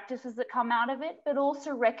good practices that come out of it, but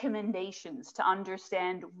also recommendations to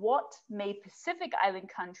understand what may Pacific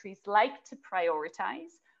Island countries like to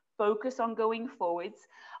prioritize, focus on going forwards.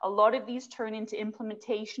 A lot of these turn into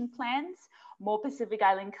implementation plans. More Pacific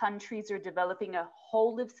Island countries are developing a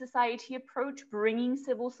whole of society approach, bringing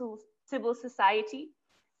civil society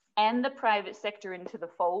and the private sector into the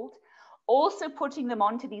fold, also putting them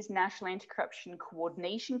onto these national anti-corruption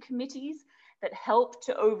coordination committees that help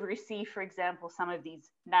to oversee, for example, some of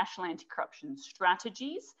these national anti-corruption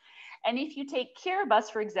strategies. And if you take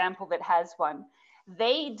Kiribati, for example, that has one,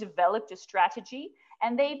 they developed a strategy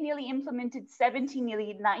and they've nearly implemented 70,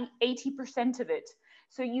 nearly 80% of it.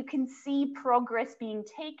 So you can see progress being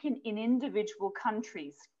taken in individual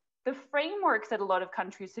countries. The framework that a lot of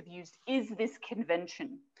countries have used is this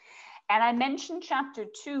convention. And I mentioned chapter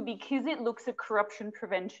 2 because it looks at corruption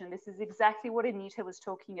prevention. This is exactly what Anita was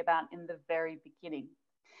talking about in the very beginning.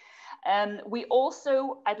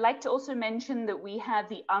 I'd like to also mention that we have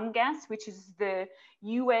the UNGAS, which is the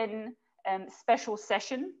UN special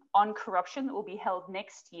session on corruption that will be held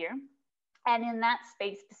next year. And in that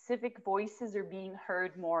space, Pacific voices are being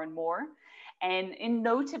heard more and more. And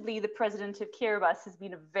notably, the president of Kiribati has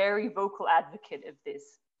been a very vocal advocate of this.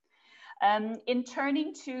 In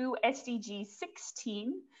turning to SDG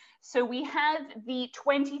 16, so we have the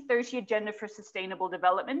 2030 Agenda for Sustainable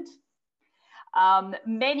Development.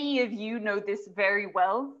 Many of you know this very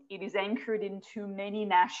well. It is anchored into many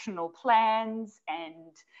national plans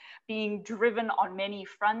and being driven on many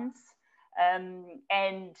fronts.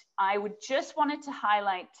 And I would just wanted to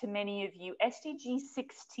highlight to many of you SDG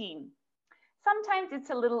 16. Sometimes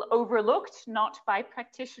it's a little overlooked, not by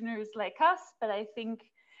practitioners like us, but I think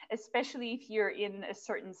especially if you're in a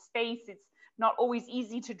certain space, it's not always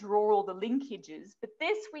easy to draw all the linkages. But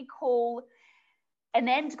this we call an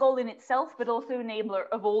end goal in itself, but also enabler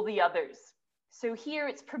of all the others. So here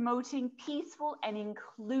it's promoting peaceful and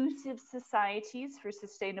inclusive societies for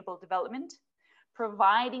sustainable development,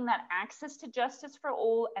 providing that access to justice for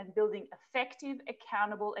all, and building effective,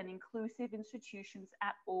 accountable, and inclusive institutions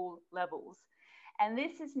at all levels. And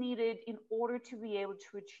this is needed in order to be able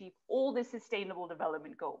to achieve all the sustainable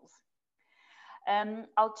development goals.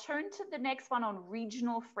 I'll turn to the next one on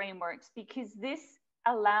regional frameworks, because this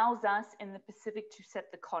allows us in the Pacific to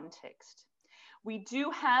set the context. We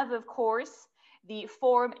do have, of course, the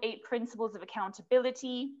Forum 8 Principles of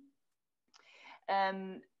Accountability,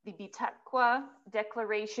 the BHR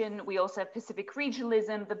Declaration. We also have Pacific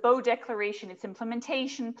Regionalism, the BO Declaration, its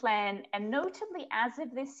implementation plan, and notably as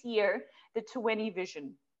of this year, the 20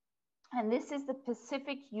 Vision. And this is the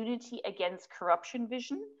Pacific Unity Against Corruption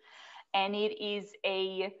Vision. And it is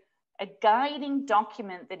a guiding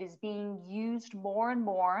document that is being used more and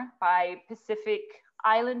more by Pacific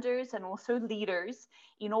Islanders and also leaders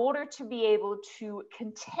in order to be able to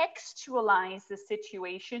contextualize the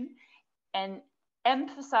situation and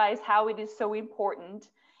emphasize how it is so important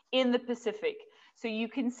in the Pacific. So you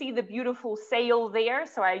can see the beautiful sail there.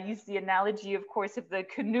 So I use the analogy, of course, of the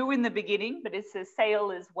canoe in the beginning, but it's a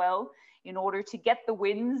sail as well in order to get the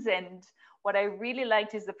winds. And what I really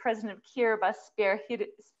liked is the president of Kiribati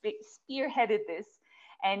spearheaded this.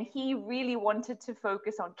 And he really wanted to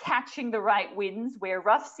focus on catching the right winds where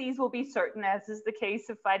rough seas will be certain, as is the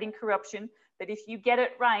case of fighting corruption. But if you get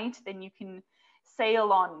it right, then you can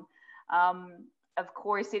sail on. Of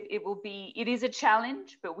course, it is a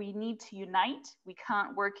challenge, but we need to unite. We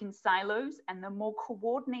can't work in silos, and the more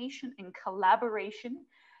coordination and collaboration,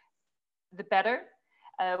 the better.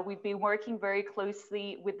 We've been working very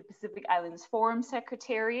closely with the Pacific Islands Forum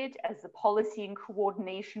Secretariat as the policy and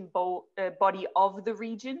coordination body of the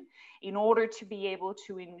region in order to be able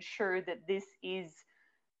to ensure that this is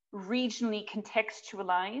regionally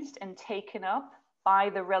contextualized and taken up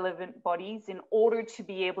by the relevant bodies in order to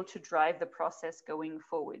be able to drive the process going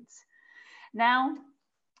forwards. Now,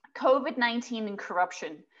 COVID-19 and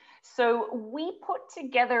corruption. So we put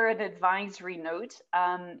together an advisory note,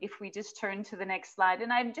 if we just turn to the next slide,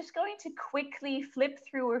 and I'm just going to quickly flip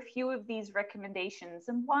through a few of these recommendations.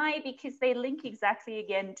 And why? Because they link exactly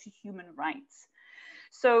again to human rights.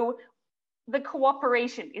 So the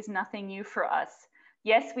cooperation is nothing new for us.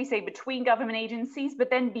 Yes, we say between government agencies,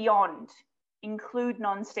 but then beyond, include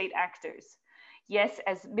non-state actors. yes,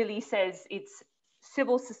 as Millie says, it's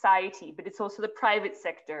civil society, but it's also the private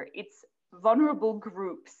sector, it's vulnerable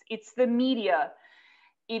groups, it's the media.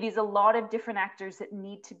 It is a lot of different actors that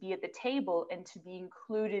need to be at the table and to be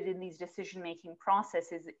included in these decision-making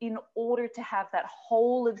processes in order to have that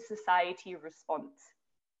whole of society response.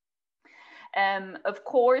 Of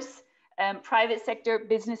course, private sector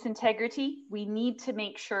business integrity, we need to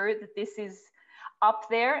make sure that this is up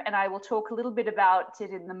there, and I will talk a little bit about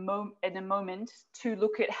it in a moment to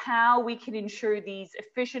look at how we can ensure these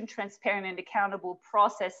efficient, transparent, and accountable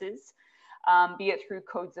processes, be it through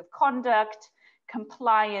codes of conduct,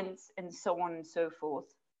 compliance, and so on and so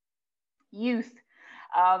forth. Youth.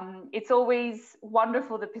 It's always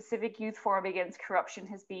wonderful. The Pacific Youth Forum Against Corruption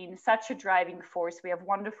has been such a driving force. We have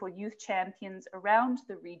wonderful youth champions around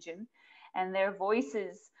the region, and their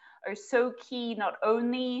voices are so key, not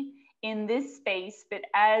only in this space, but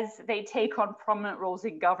as they take on prominent roles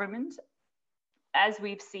in government. As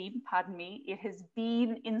we've seen, pardon me, it has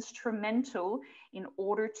been instrumental in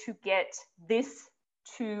order to get this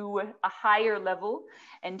to a higher level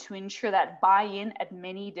and to ensure that buy-in at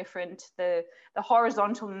many different, the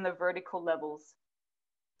horizontal and the vertical levels.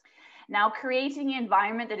 Now, creating an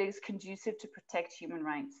environment that is conducive to protect human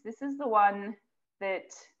rights. This is the one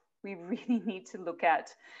that we really need to look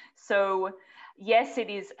at. So yes, it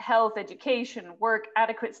is health, education, work,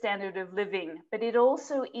 adequate standard of living, but it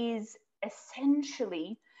also is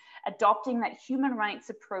essentially adopting that human rights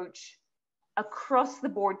approach across the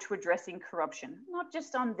board to addressing corruption, not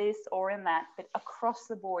just on this or in that, but across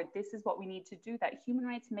the board. This is what we need to do, that human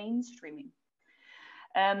rights mainstreaming.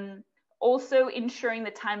 Also ensuring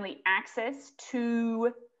the timely access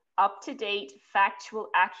to up-to-date, factual,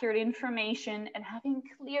 accurate information, and having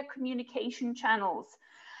clear communication channels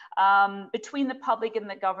between the public and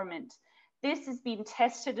the government. This has been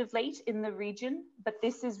tested of late in the region, but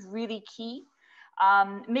this is really key.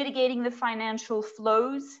 Mitigating the financial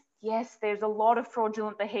flows. Yes, there's a lot of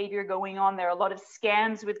fraudulent behavior going on. There are a lot of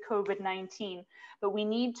scams with COVID-19, but we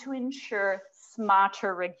need to ensure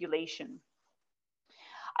smarter regulation.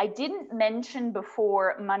 I didn't mention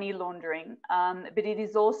before money laundering, but it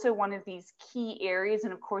is also one of these key areas.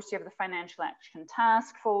 And of course, you have the Financial Action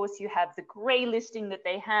Task Force. You have the gray listing that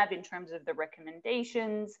they have in terms of the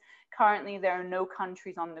recommendations. Currently, there are no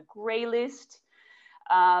countries on the gray list.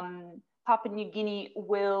 Papua New Guinea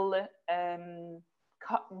will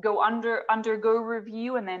undergo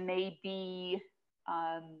review, and then they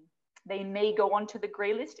may go onto the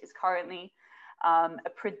gray list. Is currently a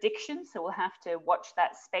prediction, so we'll have to watch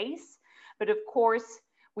that space. But of course,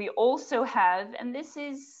 we also have, and this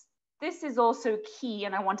is also key,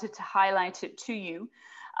 and I wanted to highlight it to you,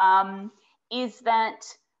 is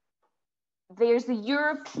that there's the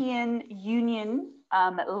European Union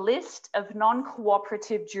list of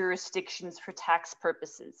non-cooperative jurisdictions for tax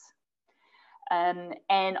purposes.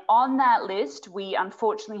 And on that list, we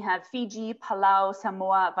unfortunately have Fiji, Palau,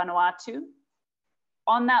 Samoa, Vanuatu.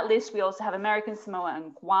 On that list, we also have American Samoa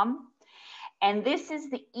and Guam. And this is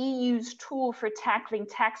the EU's tool for tackling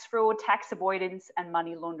tax fraud, tax avoidance, and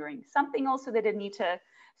money laundering. Something also that Anita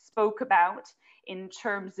spoke about in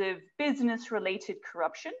terms of business-related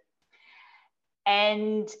corruption,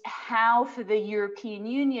 and how for the European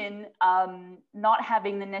Union, not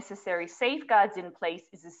having the necessary safeguards in place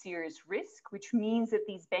is a serious risk, which means that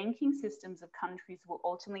these banking systems of countries will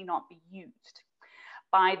ultimately not be used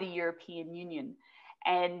by the European Union.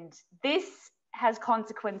 And this has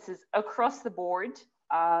consequences across the board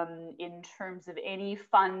in terms of any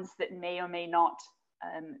funds that may or may not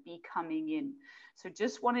be coming in. So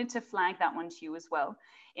just wanted to flag that one to you as well.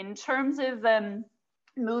 In terms of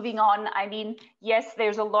moving on, I mean, yes,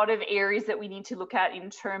 there's a lot of areas that we need to look at in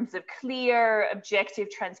terms of clear, objective,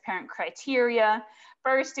 transparent criteria.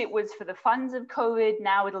 First, it was for the funds of COVID.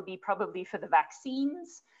 Now it'll be probably for the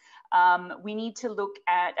vaccines. We need to look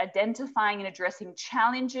at identifying and addressing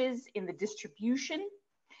challenges in the distribution.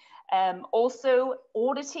 Also,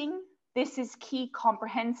 auditing. This is key: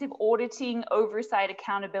 comprehensive auditing, oversight,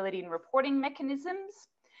 accountability, and reporting mechanisms.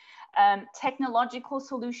 Technological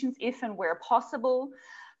solutions, if and where possible.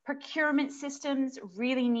 Procurement systems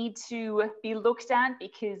really need to be looked at,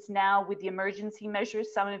 because now with the emergency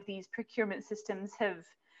measures, some of these procurement systems have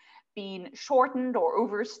been shortened or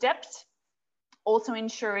overstepped. Also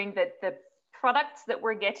ensuring that the products that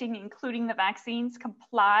we're getting, including the vaccines,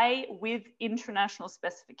 comply with international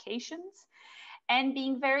specifications, and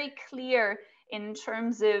being very clear in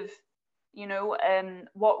terms of, you know,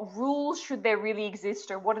 what rules should there really exist,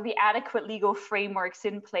 or what are the adequate legal frameworks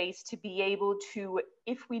in place to be able to,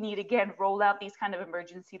 if we need, again, roll out these kind of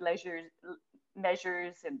emergency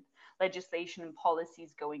measures and legislation and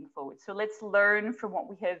policies going forward. So let's learn from what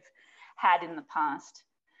we have had in the past.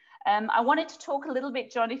 I wanted to talk a little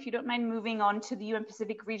bit, John, if you don't mind moving on to the UN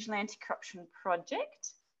Pacific Regional Anti-Corruption Project.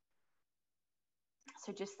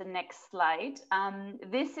 So just the next slide.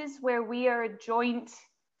 This is where we are a joint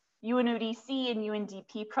UNODC and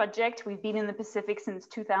UNDP project. We've been in the Pacific since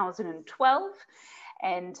 2012,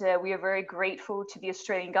 and we are very grateful to the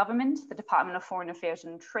Australian government, the Department of Foreign Affairs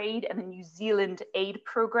and Trade, and the New Zealand Aid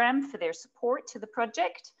Program for their support to the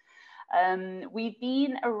project. We've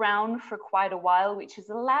been around for quite a while, which has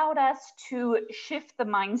allowed us to shift the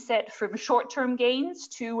mindset from short-term gains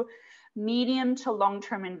to medium to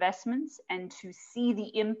long-term investments and to see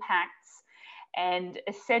the impacts and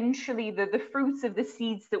essentially the fruits of the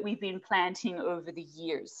seeds that we've been planting over the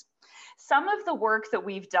years. Some of the work that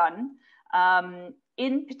we've done,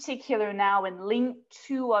 in particular now and linked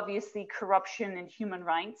to obviously corruption and human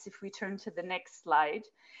rights, if we turn to the next slide,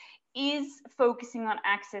 is focusing on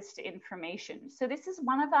access to information. So this is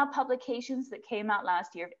one of our publications that came out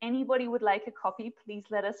last year. If anybody would like a copy, please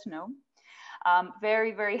let us know.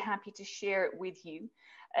 Very, very happy to share it with you.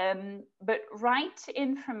 But right to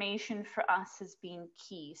information for us has been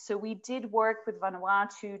key. So we did work with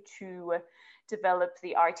Vanuatu to develop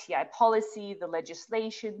the RTI policy, the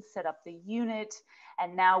legislation, set up the unit,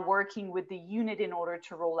 and now working with the unit in order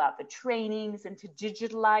to roll out the trainings and to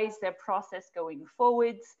digitalize their process going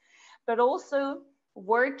forwards, but also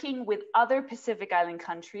working with other Pacific Island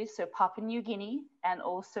countries, so Papua New Guinea and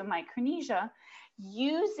also Micronesia,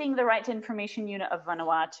 using the Right to Information Unit of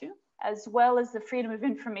Vanuatu, as well as the Freedom of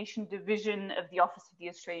Information Division of the Office of the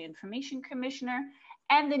Australian Information Commissioner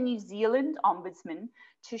and the New Zealand Ombudsman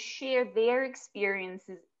to share their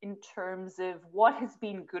experiences in terms of what has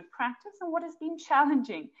been good practice and what has been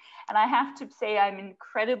challenging. And I have to say, I'm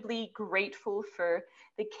incredibly grateful for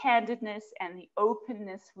the candidness and the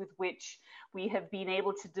openness with which we have been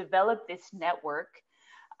able to develop this network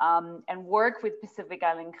and work with Pacific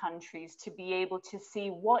Island countries to be able to see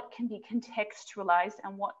what can be contextualized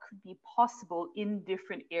and what could be possible in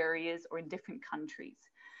different areas or in different countries.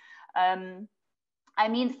 I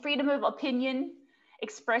mean, freedom of opinion,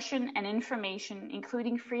 expression and information,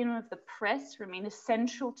 including freedom of the press, remain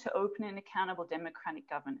essential to open and accountable democratic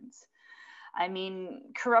governance. I mean,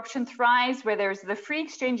 corruption thrives where there's the free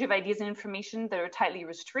exchange of ideas and information that are tightly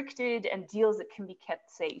restricted and deals that can be kept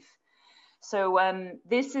safe. So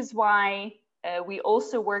this is why we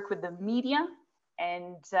also work with the media,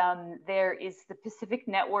 and there is the Pacific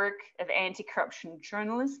Network of Anti-Corruption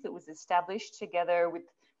Journalists that was established together with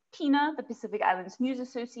PINA, the Pacific Islands News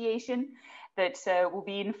Association, that will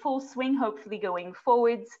be in full swing, hopefully going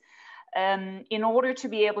forwards, in order to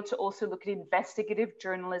be able to also look at investigative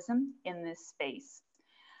journalism in this space.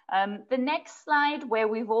 The next slide, where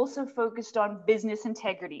we've also focused on business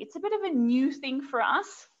integrity. It's a bit of a new thing for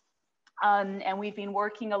us. And we've been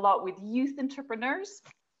working a lot with youth entrepreneurs.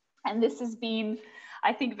 And this has been,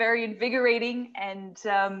 I think, very invigorating and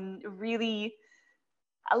really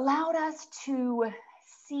allowed us to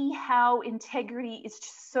see how integrity is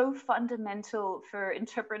just so fundamental for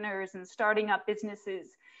entrepreneurs and starting up businesses.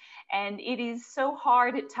 And it is so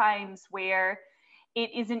hard at times where it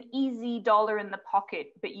is an easy dollar in the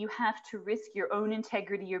pocket, but you have to risk your own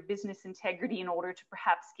integrity, your business integrity in order to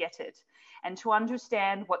perhaps get it. And to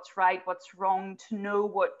understand what's right, what's wrong, to know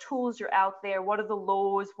what tools are out there, what are the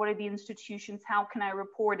laws, what are the institutions, how can I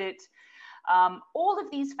report it? All of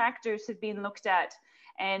these factors have been looked at,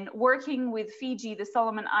 and working with Fiji, the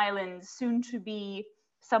Solomon Islands, soon to be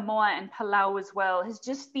Samoa and Palau as well, has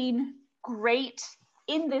just been great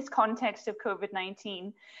in this context of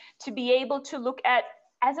COVID-19 to be able to look at,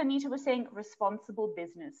 as Anita was saying, responsible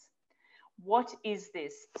business. What is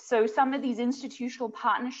this? So some of these institutional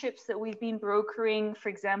partnerships that we've been brokering, for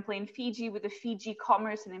example, in Fiji with the Fiji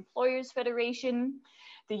Commerce and Employers Federation,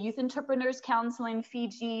 the Youth Entrepreneurs Council in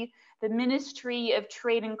Fiji, the Ministry of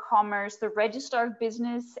Trade and Commerce, the Registrar of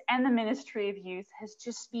Business, and the Ministry of Youth has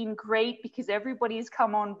just been great because everybody's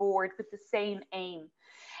come on board with the same aim.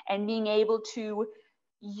 And being able to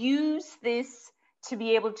use this to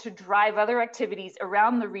be able to drive other activities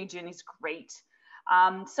around the region is great.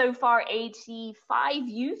 So far, 85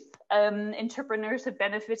 youth entrepreneurs have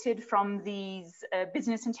benefited from these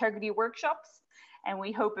business integrity workshops, and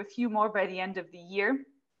we hope a few more by the end of the year.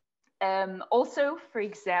 Also, for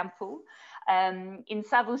example, in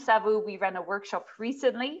Savu Savu, we ran a workshop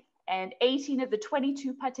recently, and 18 of the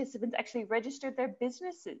 22 participants actually registered their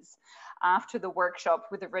businesses after the workshop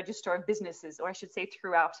with the Registrar of Businesses, or I should say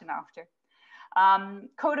throughout and after.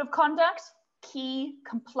 Code of conduct, key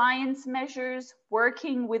compliance measures,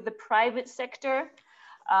 working with the private sector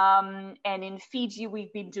And in Fiji,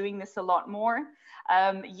 we've been doing this a lot more.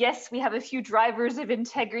 Yes, we have a few drivers of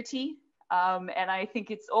integrity, and I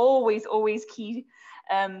think it's always key.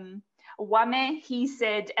 Wame, he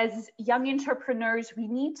said, as young entrepreneurs, we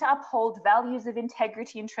need to uphold values of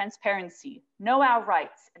integrity and transparency, know our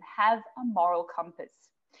rights, and have a moral compass.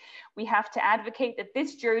 We have to advocate that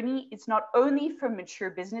this journey is not only for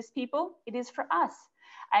mature business people, it is for us.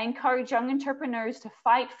 I encourage young entrepreneurs to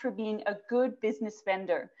fight for being a good business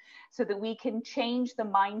vendor so that we can change the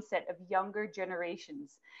mindset of younger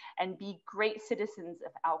generations and be great citizens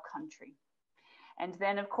of our country. And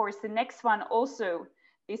then, of course, the next one also,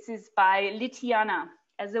 this is by Miliana.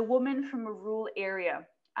 As a woman from a rural area,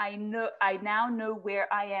 I now know where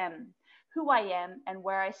I am, who I am, and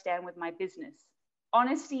where I stand with my business.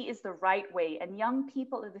 Honesty is the right way, and young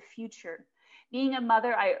people are the future. Being a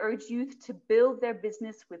mother, I urge youth to build their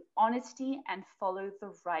business with honesty and follow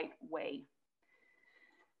the right way.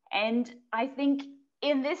 And I think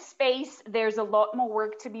in this space, there's a lot more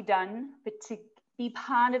work to be done, but to be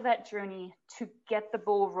part of that journey to get the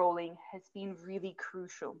ball rolling has been really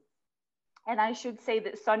crucial. And I should say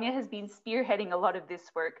that Sonja has been spearheading a lot of this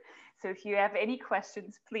work. So if you have any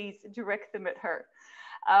questions, please direct them at her.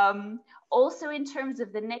 Also, in terms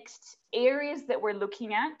of the next areas that we're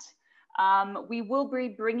looking at, we will be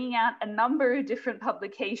bringing out a number of different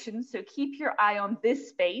publications. So keep your eye on this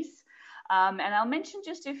space. And I'll mention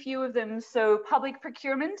just a few of them. So public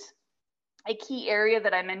procurement, a key area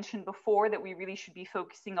that I mentioned before that we really should be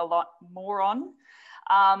focusing a lot more on.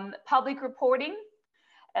 Public reporting.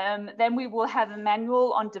 Then we will have a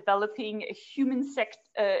manual on developing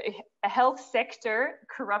a health sector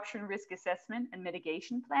corruption risk assessment and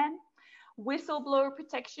mitigation plan. Whistleblower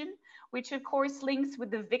protection, which of course links with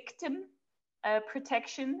the victim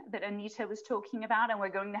protection that Anita was talking about, and we're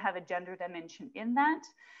going to have a gender dimension in that.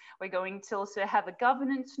 We're going to also have a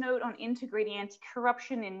governance note on integrating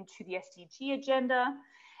anti-corruption into the SDG agenda.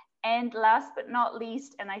 And last but not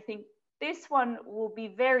least, and I think this one will be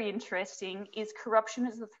very interesting, is corruption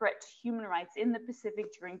as a threat to human rights in the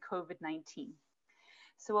Pacific during COVID-19.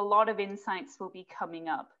 So a lot of insights will be coming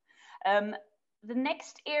up. The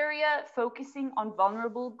next area focusing on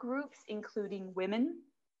vulnerable groups, including women.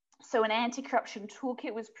 So an anti-corruption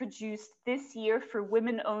toolkit was produced this year for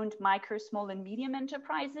women-owned micro, small, and medium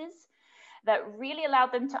enterprises that really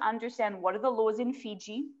allowed them to understand what are the laws in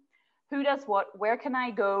Fiji, who does what, where can I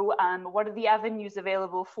go, what are the avenues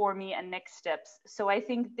available for me, and next steps. So I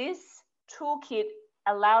think this toolkit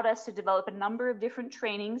allowed us to develop a number of different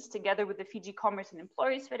trainings together with the Fiji Commerce and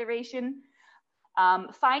Employers Federation,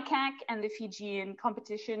 FICAC, and the Fijian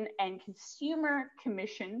Competition and Consumer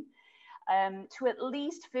Commission, to at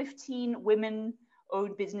least 15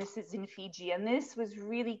 women-owned businesses in Fiji. And this was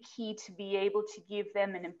really key to be able to give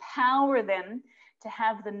them and empower them to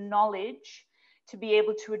have the knowledge to be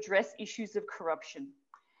able to address issues of corruption.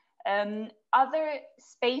 Other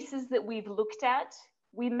spaces that we've looked at,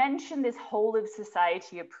 we mentioned this whole of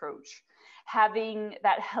society approach, having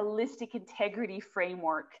that holistic integrity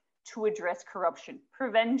framework to address corruption,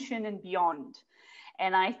 prevention and beyond.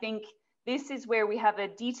 And I think this is where we have a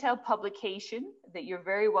detailed publication that you're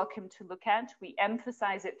very welcome to look at. We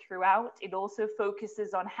emphasize it throughout. It also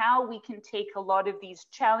focuses on how we can take a lot of these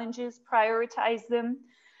challenges, prioritize them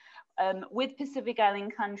with Pacific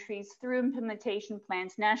Island countries through implementation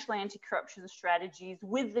plans, national anti-corruption strategies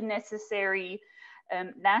with the necessary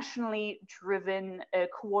nationally driven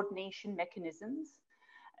coordination mechanisms.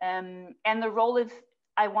 And the role of,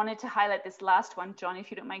 I wanted to highlight this last one, John,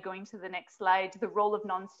 if you don't mind going to the next slide, the role of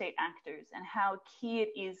non-state actors and how key it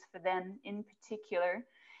is for them in particular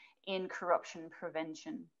in corruption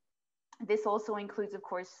prevention. This also includes, of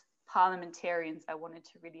course, parliamentarians. I wanted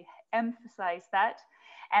to really emphasize that.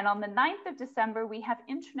 And on the 9th of December, we have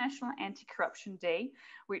International Anti-Corruption Day,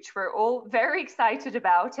 which we're all very excited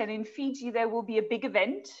about. And in Fiji, there will be a big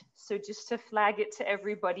event. So just to flag it to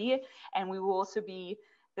everybody, and we will also be,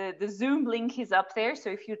 the Zoom link is up there. So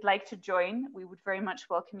if you'd like to join, we would very much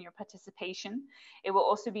welcome your participation. It will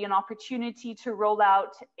also be an opportunity to roll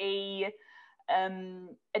out an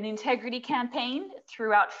integrity campaign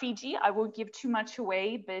throughout Fiji. I won't give too much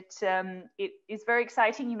away, but it is very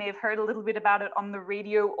exciting. You may have heard a little bit about it on the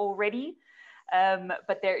radio already,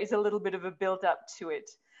 but there is a little bit of a build up to it.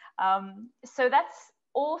 So that's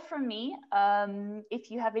all from me.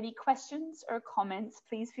 If you have any questions or comments,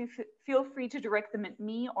 please feel free to direct them at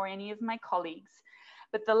me or any of my colleagues.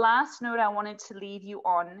 But the last note I wanted to leave you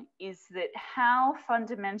on is that how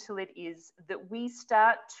fundamental it is that we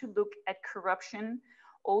start to look at corruption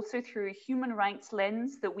also through a human rights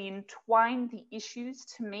lens, that we entwine the issues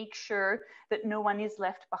to make sure that no one is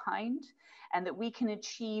left behind, and that we can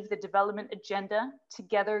achieve the development agenda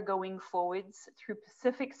together going forwards through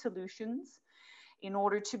Pacific solutions in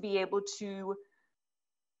order to be able to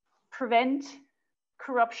prevent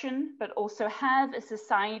corruption, but also have a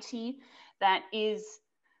society that is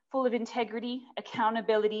full of integrity,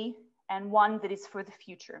 accountability, and one that is for the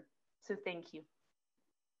future. So thank you.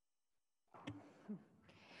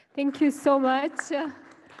 Thank you so much.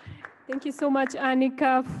 Thank you so much,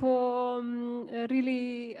 Annika, for a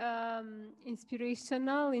really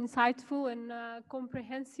inspirational, insightful, and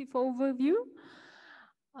comprehensive overview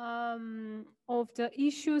of the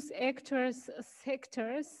issues, actors,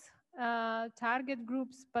 sectors, target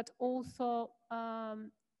groups, but also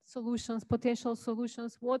solutions, potential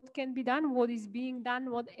solutions, what can be done, what is being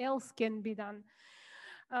done, what else can be done.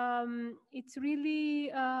 It's really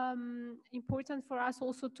important for us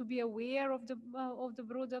also to be aware of the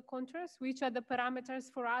broader contours, which are the parameters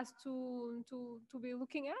for us to be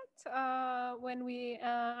looking at when we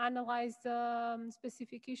analyze the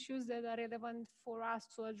specific issues that are relevant for us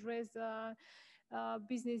to address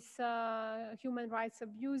business human rights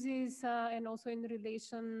abuses and also in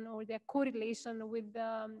relation or their correlation with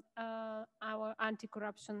our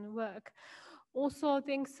anti-corruption work. Also,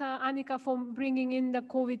 thanks, Annika, for bringing in the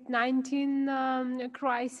COVID-19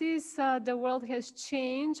 crisis. The world has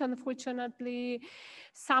changed. Unfortunately,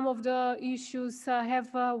 some of the issues have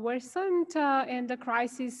worsened, and the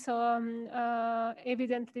crisis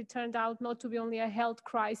evidently turned out not to be only a health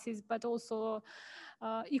crisis, but also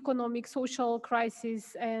economic, social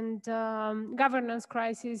crisis, and governance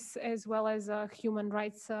crisis, as well as a human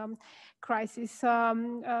rights crisis.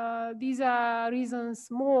 These are reasons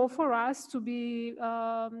more for us to be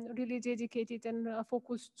really dedicated and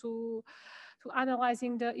focused to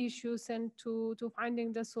analyzing the issues and to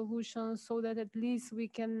finding the solutions, so that at least we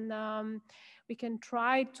can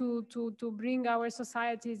try to bring our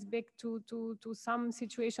societies back to some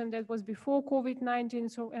situation that was before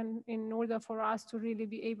COVID-19. So, and in order for us to really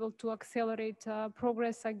be able to accelerate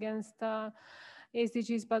progress against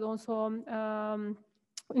SDGs, but also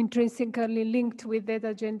intrinsically linked with that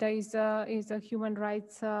agenda is a human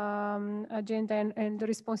rights agenda and the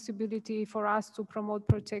responsibility for us to promote,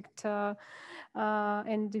 protect,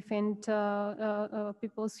 and defend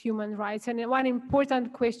people's human rights. And one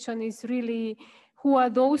important question is really, who are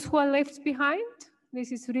those who are left behind?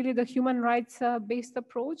 This is really the human rights based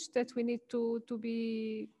approach that we need to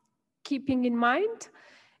be keeping in mind,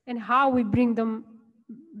 and how we bring them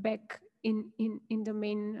back in the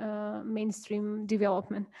mainstream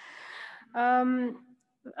development.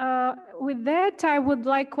 With that, I would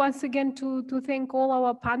like once again to thank all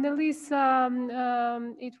our panelists.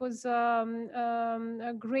 It was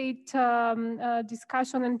a great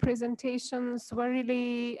discussion, and presentations were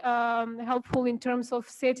really helpful in terms of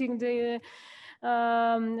setting the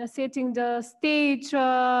stage,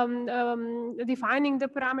 defining the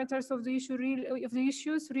parameters of the issue,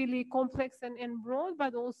 issues, really complex and broad,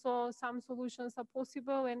 but also some solutions are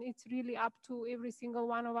possible, and it's really up to every single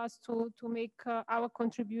one of us to make our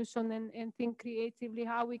contribution and think creatively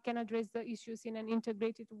how we can address the issues in an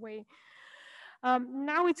integrated way.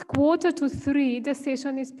 Now it's 2:45. The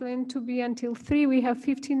session is planned to be until 3. We have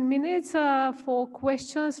 15 minutes for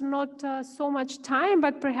questions, not so much time,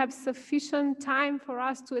 but perhaps sufficient time for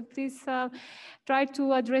us to at least try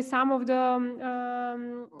to address some of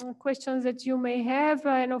the questions that you may have.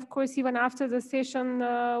 And of course, even after the session,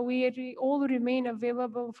 we all remain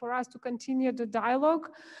available for us to continue the dialogue.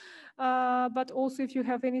 But also if you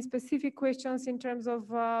have any specific questions in terms of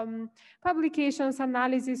publications,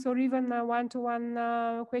 analysis, or even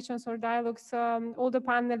one-to-one questions or dialogues, all the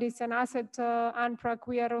panelists and us at UN-PRAC,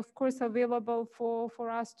 we are of course available for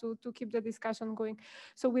us to keep the discussion going.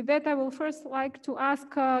 So with that, I will first like to ask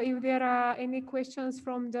if there are any questions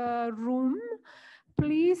from the room,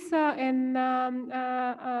 please,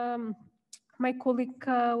 my colleague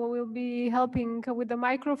will be helping with the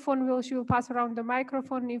microphone. She will pass around the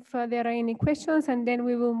microphone if there are any questions, and then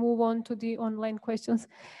we will move on to the online questions.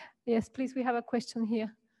 Yes, please, we have a question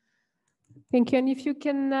here. Thank you. And if you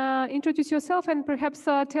can introduce yourself and perhaps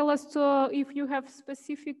tell us if you have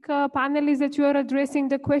specific panelists that you are addressing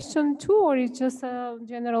the question to, or it's just a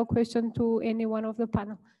general question to any one of the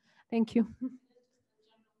panel. Thank you.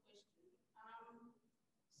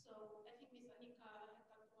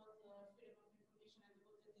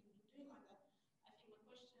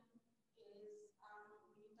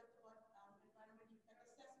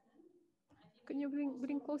 Can you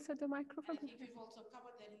bring closer the microphone? I think we've also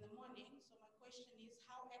covered that in the morning. So my question is,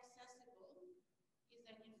 how accessible is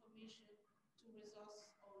that information to resource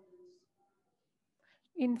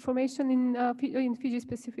information in Fiji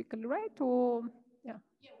specifically, right? Or yeah.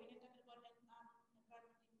 Yeah, we need to talk about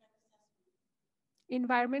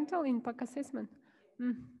environmental impact assessment. Environmental impact assessment.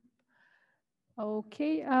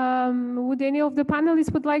 Okay. Would any of the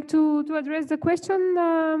panelists would like to address the question?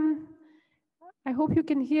 I hope you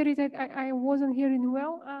can hear it. I wasn't hearing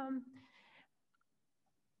well.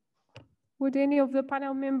 Would any of the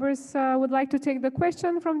panel members would like to take the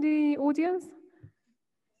question from the audience?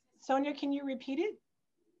 Sonja, can you repeat it?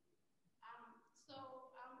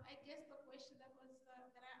 I guess the question that I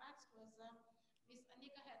asked was, Ms.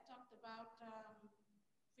 Annika had talked about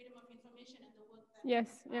freedom of information and the work that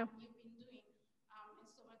yes, you've been doing. And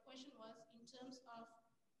so my question was, in terms of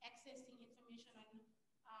accessing information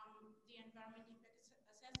on the environment impact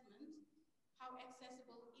assessment, how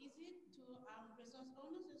accessible is it to resource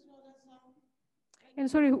owners as well as and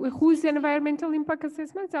sorry, whose environmental impact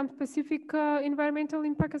assessment? Some specific environmental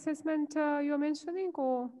impact assessment you're mentioning,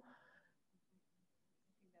 or?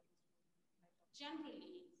 Generally,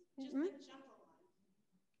 just the general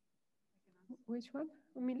one. Which one?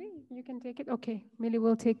 Millie, you can take it? Okay, Millie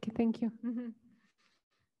will take it, thank you.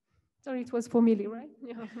 Sorry, it was for Millie, right?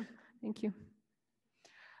 Yeah, thank you.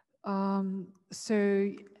 So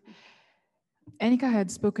Annika had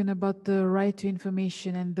spoken about the right to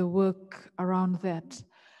information and the work around that,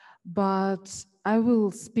 but I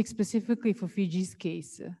will speak specifically for Fiji's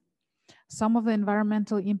case. Some of the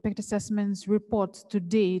environmental impact assessments reports to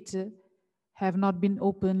date have not been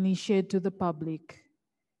openly shared to the public,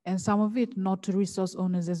 and some of it not to resource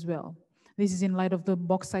owners as well. This is in light of the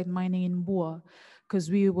bauxite mining in Boa, because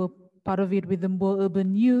we were part of it with the Boa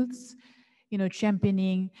urban youths,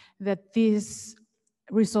 championing that these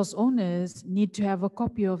resource owners need to have a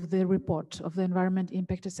copy of the report, of the environment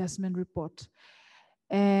impact assessment report.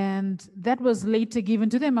 And that was later given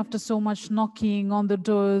to them after so much knocking on the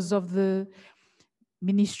doors of the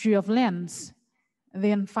Ministry of Lands.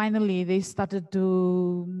 Then finally they started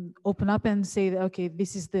to open up and say that, okay,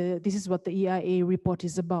 this is what the EIA report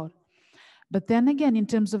is about. But then again, in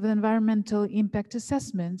terms of the environmental impact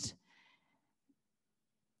assessment,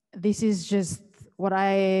 this is just what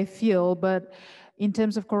I feel, but in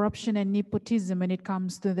terms of corruption and nepotism when it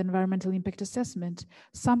comes to the environmental impact assessment,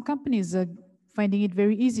 some companies are finding it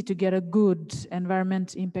very easy to get a good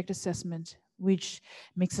environment impact assessment, which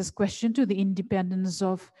makes us question to the independence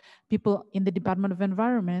of people in the Department of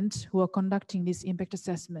Environment who are conducting these impact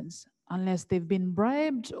assessments, unless they've been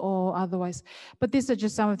bribed or otherwise. But these are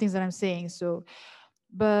just some of the things that I'm saying. So,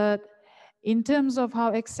 but in terms of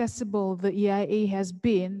how accessible the EIA has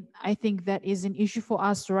been, I think that is an issue for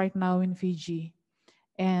us right now in Fiji.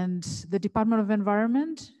 And the Department of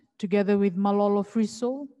Environment, together with Malolo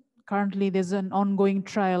Frisol, currently there's an ongoing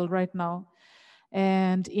trial right now,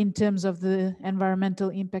 and in terms of the environmental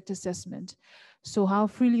impact assessment. So how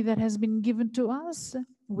freely that has been given to us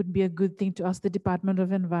would be a good thing to ask the Department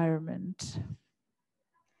of Environment.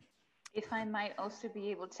 If I might also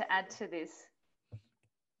be able to add to this.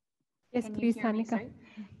 Yes, please, Annika.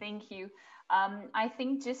 Thank you. I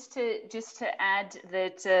think just to add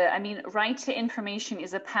that, I mean, right to information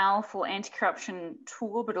is a powerful anti-corruption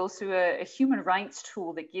tool, but also a human rights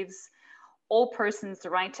tool that gives all persons the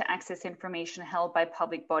right to access information held by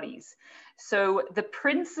public bodies. So the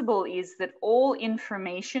principle is that all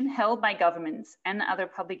information held by governments and other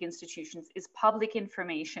public institutions is public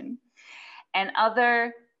information,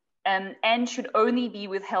 and should only be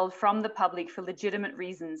withheld from the public for legitimate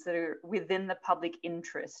reasons that are within the public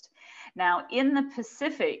interest. Now, in the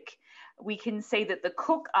Pacific, we can say that the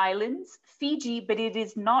Cook Islands, Fiji, but it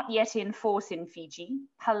is not yet in force in Fiji,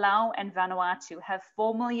 Palau and Vanuatu have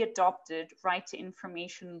formally adopted right to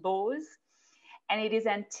information laws, and it is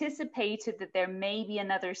anticipated that there may be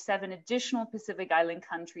another 7 additional Pacific Island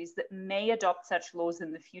countries that may adopt such laws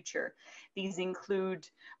in the future. These include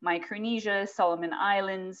Micronesia, Solomon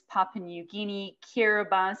Islands, Papua New Guinea,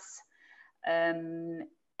 Kiribati,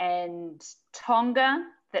 and Tonga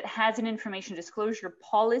that has an information disclosure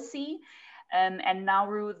policy, and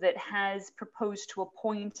Nauru that has proposed to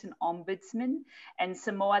appoint an ombudsman, and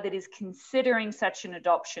Samoa that is considering such an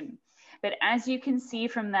adoption. But as you can see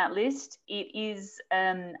from that list, it is,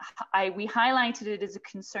 we highlighted it as a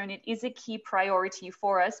concern. It is a key priority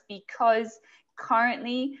for us because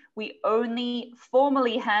currently we only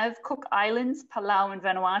formally have Cook Islands, Palau, and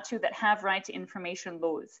Vanuatu that have right to information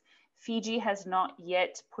laws. Fiji has not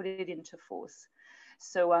yet put it into force.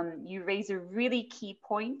 So you raise a really key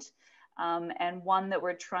point, and one that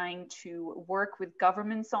we're trying to work with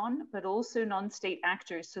governments on, but also non-state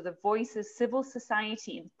actors. So the voice of civil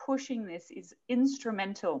society in pushing this is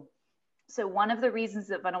instrumental. So one of the reasons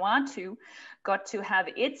that Vanuatu got to have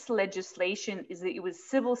its legislation is that it was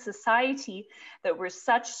civil society that were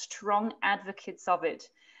such strong advocates of it.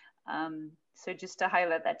 So just to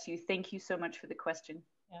highlight that to you, thank you so much for the question.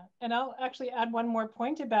 Yeah, and I'll actually add one more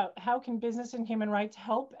point about how can business and human rights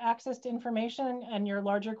help access to information, and your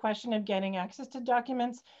larger question of getting access to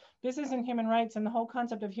documents. Business and human rights and the whole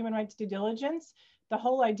concept of human rights due diligence, the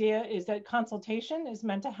whole idea is that consultation is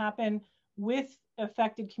meant to happen with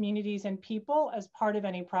affected communities and people as part of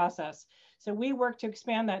any process. So we work to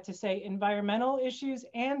expand that to say environmental issues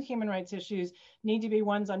and human rights issues need to be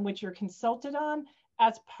ones on which you're consulted on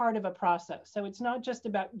as part of a process. So it's not just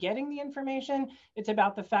about getting the information, it's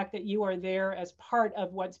about the fact that you are there as part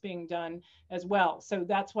of what's being done as well. So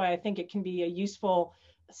that's why I think it can be a useful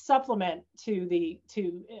supplement to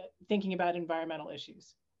thinking about environmental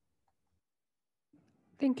issues.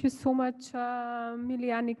 Thank you so much,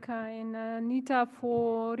 Miliana and Anita,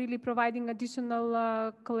 for really providing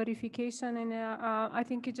additional clarification. And I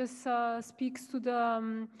think it just speaks to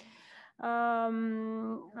the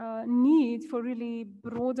need for really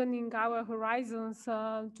broadening our horizons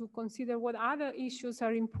to consider what other issues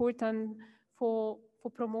are important for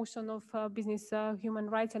promotion of business human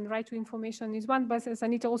rights, and right to information is one. But as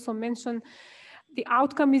Anita also mentioned, the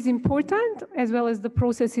outcome is important as well as the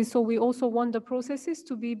processes. So we also want the processes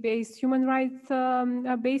to be human rights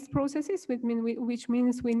based processes, which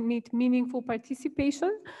means we need meaningful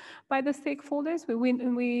participation by the stakeholders.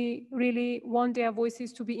 We really want their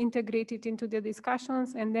voices to be integrated into the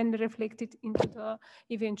discussions and then reflected into the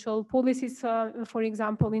eventual policies, for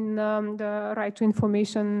example, in the right to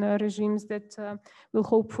information regimes that will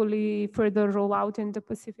hopefully further roll out in the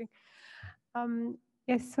Pacific.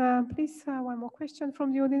 Yes, please, one more question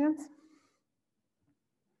from the audience.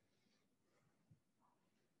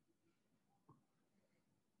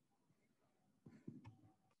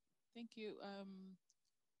 Thank you.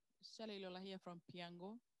 Sally Lola here from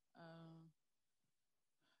Piango.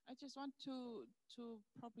 I just want to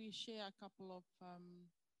probably share a couple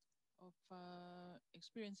of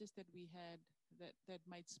experiences that we had that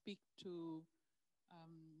might speak to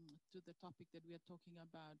the topic that we are talking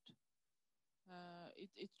about.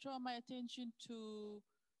 It drew my attention to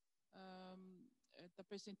the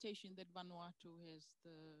presentation that Vanuatu has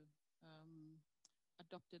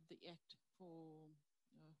adopted the Act for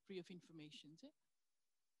free of information.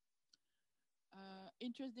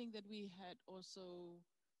 Interesting that we had also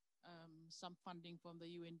some funding from the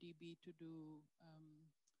UNDP to do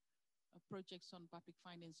projects on public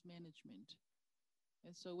finance management.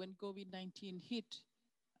 And so when COVID-19 hit,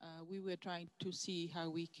 we were trying to see how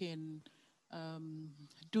we can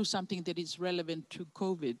do something that is relevant to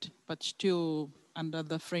COVID, but still under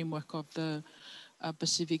the framework of the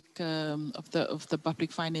Pacific of the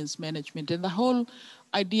public finance management. And the whole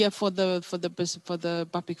idea for the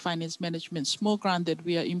public finance management small grant that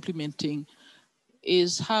we are implementing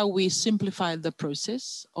is how we simplify the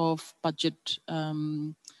process of budget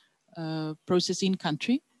process in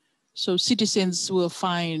country, so citizens will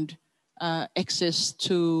find access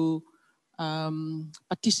to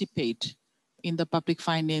participate in the public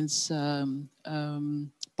finance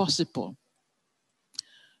possible.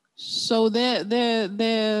 So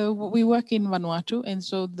we work in Vanuatu, and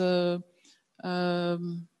so the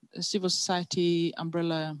civil society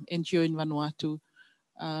umbrella NGO in Vanuatu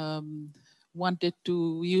wanted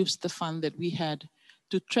to use the fund that we had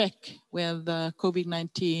to track where the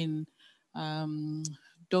COVID-19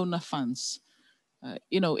 donor funds,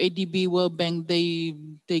 ADB, World Bank,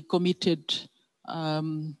 they committed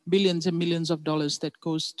billions and millions of dollars that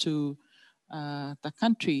goes to the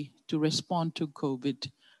country to respond to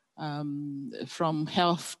COVID, from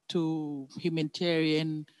health to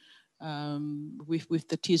humanitarian, with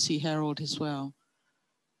the TC Herald as well.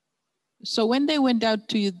 So when they went out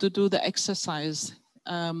to do the exercise,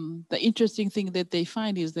 the interesting thing that they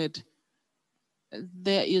find is that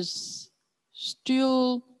there is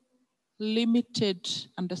still limited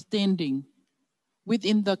understanding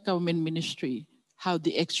within the government ministry how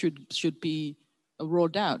the Act should be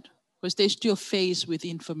rolled out, because they're still faced with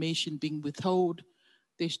information being withheld.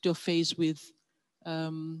 They're still faced with,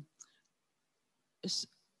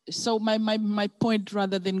 so my point,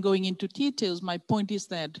 rather than going into details, my point is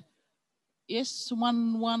that, yes,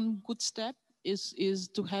 one good step is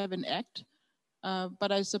to have an Act,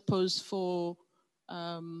 but I suppose for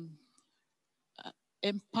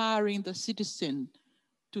empowering the citizen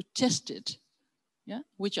to test it, yeah,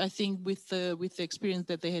 which I think with the experience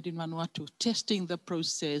that they had in Vanuatu, testing the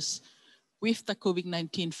process with the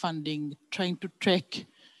COVID-19 funding, trying to track.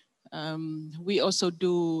 We also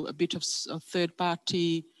do a bit of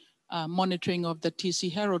third-party monitoring of the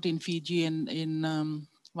TC Herald in Fiji and in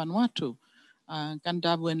Vanuatu,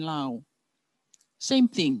 Gandavu and Lao. Same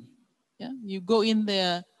thing. Yeah? You go in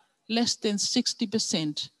there, less than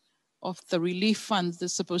 60% of the relief funds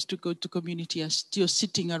that's supposed to go to community are still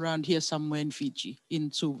sitting around here somewhere in Fiji,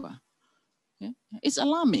 in Suva. Yeah? It's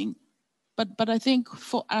alarming, but I think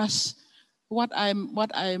for us, what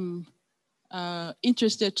I'm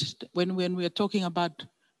interested when we're talking about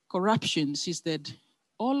corruptions is that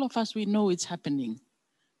all of us, we know it's happening,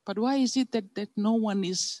 but why is it that no one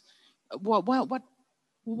is, what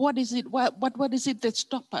is it that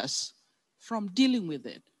stops us from dealing with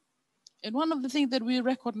it? And one of the things that we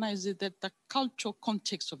recognize is that the cultural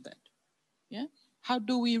context of that. Yeah? How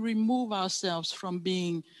do we remove ourselves from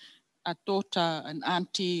being a daughter, an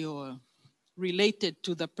auntie, or related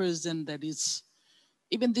to the person that is?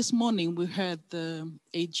 Even this morning, we heard the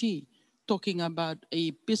AG talking about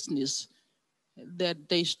a business that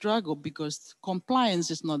they struggle because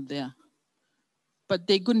compliance is not there. But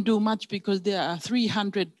they couldn't do much because there are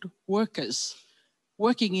 300 workers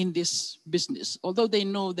working in this business, although they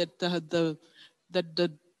know that the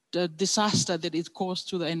disaster that it caused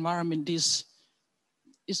to the environment is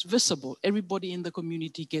visible. Everybody in the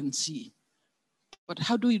community can see. But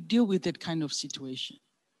how do you deal with that kind of situation?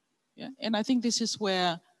 Yeah? And I think this is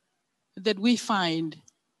where that we find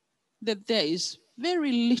that there is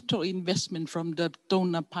very little investment from the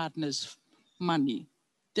donor partners' money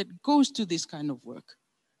that goes to this kind of work,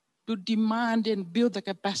 to demand and build the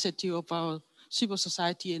capacity of our civil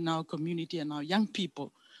society and our community and our young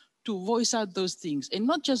people to voice out those things, and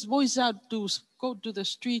not just voice out to go to the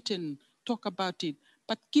street and talk about it,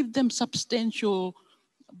 but give them substantial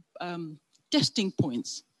testing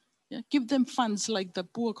points. Yeah? Give them funds like the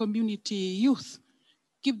poor community youth.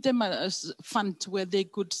 Give them a fund where they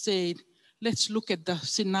could say, let's look at the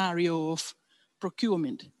scenario of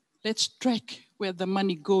procurement. Let's track where the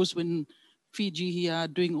money goes when Fiji here are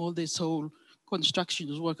doing all this whole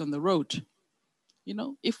construction work on the road. You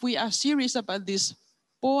know, if we are serious about this,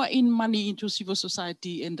 pour in money into civil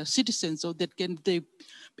society and the citizens so that they be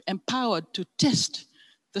empowered to test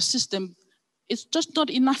the system. It's just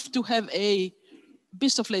not enough to have a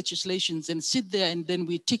piece of legislation and sit there and then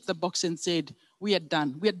we tick the box and said, we are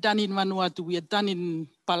done. We are done in Vanuatu, we are done in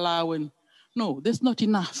Palau. And no, that's not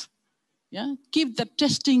enough. Yeah? Give the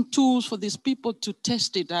testing tools for these people to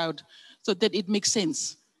test it out so that it makes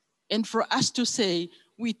sense. And for us to say,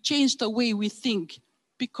 we change the way we think,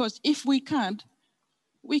 because if we can't,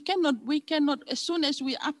 we cannot, as soon as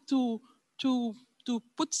we're up to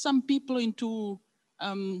put some people into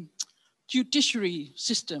judiciary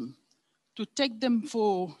system, to take them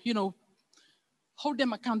for, you know, hold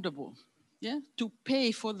them accountable, yeah, to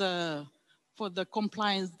pay for the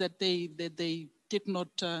compliance that they did not,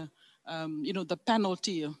 you know, the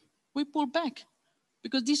penalty, we pull back.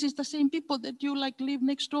 Because this is the same people that you like live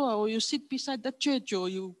next door, or you sit beside the church, or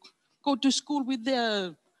you go to school with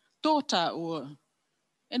their daughter,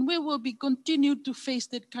 and we will be continued to face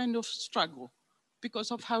that kind of struggle because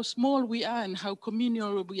of how small we are and how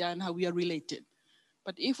communal we are and how we are related.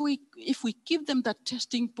 But if we give them that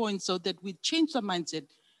testing point so that we change the mindset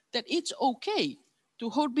that it's okay to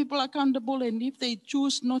hold people accountable, and if they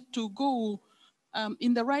choose not to go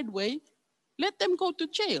in the right way, let them go to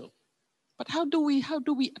jail. But how do we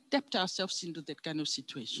adapt ourselves into that kind of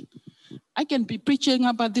situation? I can be preaching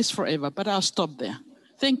about this forever, but I'll stop there.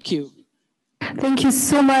 Thank you. Thank you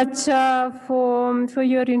so much for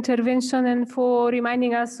your intervention and for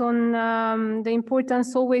reminding us on the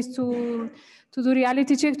importance always to do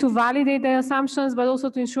reality check, to validate the assumptions, but also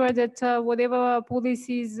to ensure that whatever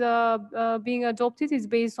policy is being adopted is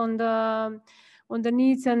based on the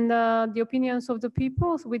needs and the opinions of the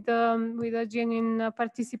people with a genuine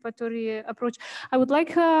participatory approach. I would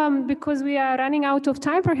like, because we are running out of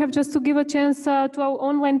time, perhaps just to give a chance to our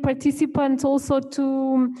online participants also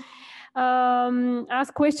to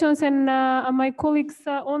ask questions, and my colleagues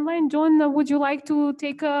online. John, would you like to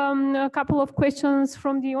take a couple of questions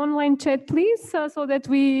from the online chat, please, so that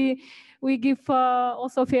we give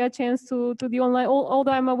also fair chance to the online,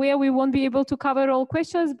 although I'm aware we won't be able to cover all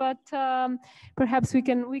questions, but perhaps we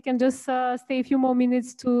can just stay a few more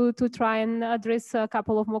minutes to try and address a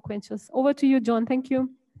couple of more questions. Over to you, John. Thank you.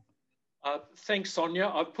 Thanks,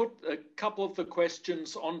 Sonja. I've put a couple of the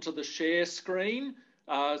questions onto the share screen.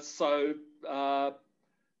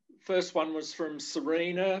 First one was from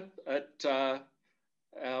Serena at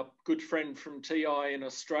our good friend from TI in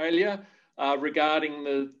Australia regarding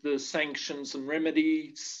the sanctions and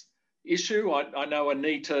remedies issue. I know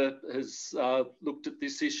Anita has looked at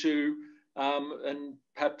this issue, and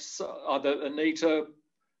perhaps either Anita,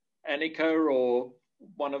 Annika, or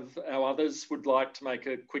one of our others would like to make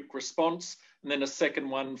a quick response, and then a second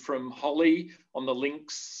one from Holly on the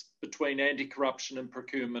links between anti-corruption and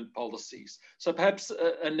procurement policies. So perhaps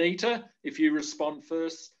Anita, if you respond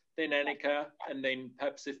first, then Annika, and then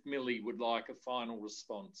perhaps if Millie would like a final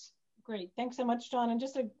response. Great, thanks so much, John. And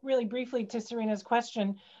just really briefly to Serena's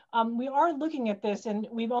question, we are looking at this, and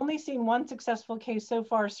we've only seen one successful case so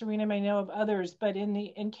far. Serena may know of others, but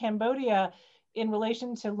in Cambodia, in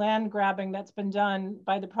relation to land grabbing that's been done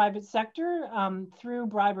by the private sector through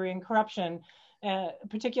bribery and corruption, a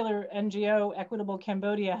particular NGO, Equitable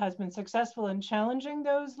Cambodia, has been successful in challenging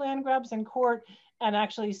those land grabs in court and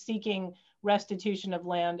actually seeking restitution of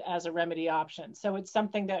land as a remedy option. So it's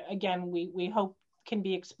something that, again, we hope can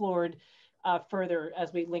be explored further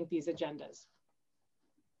as we link these agendas.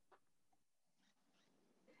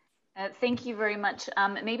 Thank you very much.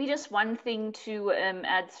 Maybe just one thing to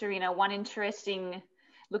add, Serena, one interesting,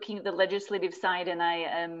 looking at the legislative side, and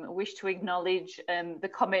I wish to acknowledge the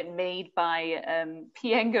comment made by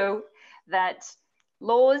Piengo that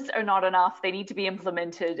laws are not enough, they need to be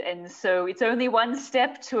implemented. And so it's only one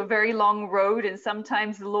step to a very long road, and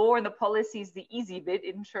sometimes the law and the policy is the easy bit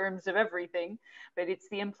in terms of everything, but it's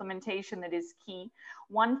the implementation that is key.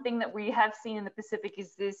 One thing that we have seen in the Pacific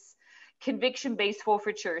is this conviction-based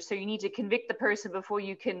forfeiture. So you need to convict the person before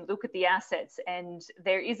you can look at the assets. And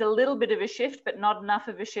there is a little bit of a shift, but not enough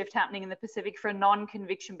of a shift happening in the Pacific for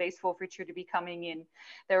non-conviction-based forfeiture to be coming in.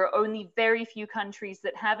 There are only very few countries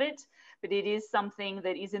that have it, but it is something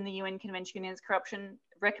that is in the UN Convention Against Corruption.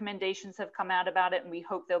 Recommendations have come out about it, and we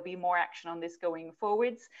hope there'll be more action on this going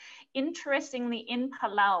forwards. Interestingly, in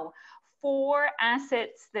Palau, 4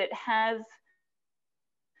 assets that have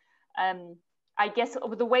I guess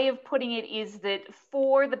the way of putting it is that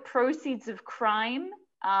for the proceeds of crime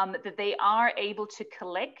that they are able to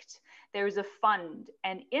collect, there is a fund.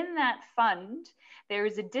 And in that fund, there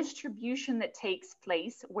is a distribution that takes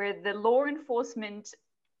place where the law enforcement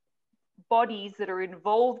bodies that are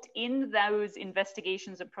involved in those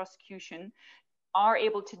investigations and prosecution are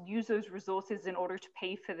able to use those resources in order to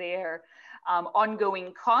pay for their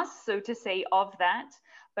ongoing costs, so to say, of that.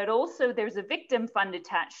 But also there's a victim fund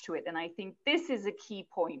attached to it. And I think this is a key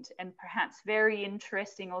point, and perhaps very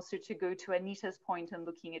interesting also to go to Anita's point on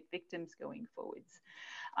looking at victims going forwards.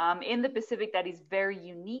 In the Pacific, that is very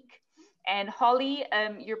unique. And Holly,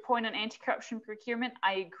 your point on anti-corruption procurement,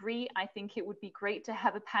 I agree. I think it would be great to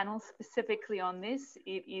have a panel specifically on this.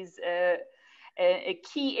 It is a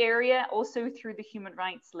key area also through the human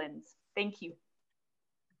rights lens. Thank you.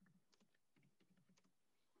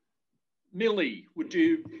 Millie, would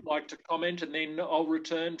you like to comment, and then I'll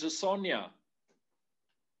return to Sonja.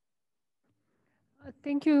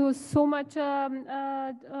 Thank you so much.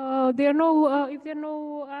 If there are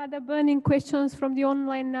no other burning questions from the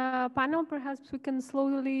online panel, perhaps we can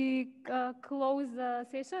slowly close the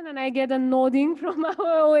session, and I get a nodding from our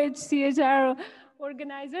OHCHR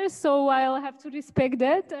organizers, so I'll have to respect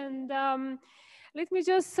that. And let me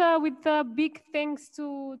just, with big thanks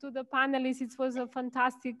to the panelists, it was a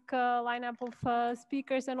fantastic lineup of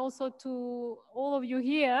speakers, and also to all of you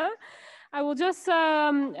here. I will just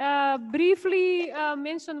briefly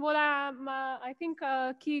mention what I think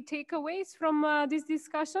key takeaways from this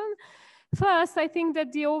discussion. First, I think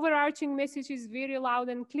that the overarching message is very loud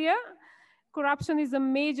and clear. Corruption is a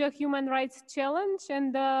major human rights challenge,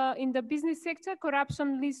 and in the business sector,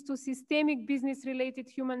 corruption leads to systemic business-related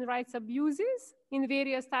human rights abuses in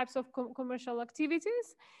various types of commercial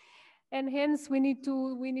activities, and hence we need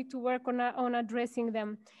to work on addressing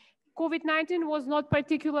them. COVID-19 was not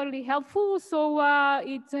particularly helpful, so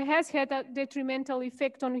it has had a detrimental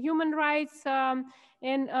effect on human rights,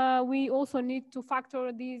 and we also need to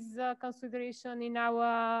factor these consideration in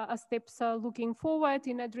our steps looking forward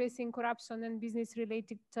in addressing corruption and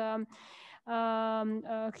business-related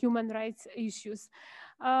human rights issues.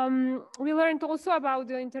 We learned also about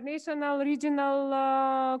the international,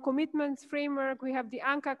 regional commitments framework. We have the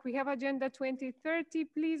UNCAC, we have Agenda 2030.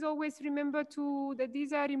 Please always remember that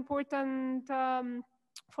these are important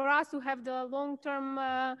for us to have the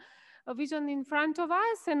long-term vision in front of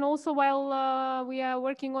us, and also while we are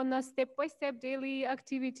working on a step-by-step daily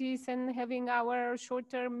activities and having our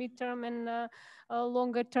short-term, mid-term, and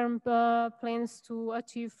longer-term plans to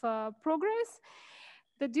achieve progress.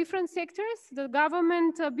 The different sectors, the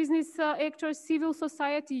government, business actors, civil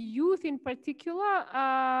society, youth in particular,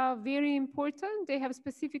 are very important. They have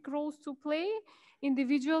specific roles to play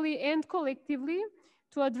individually and collectively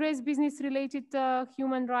to address business-related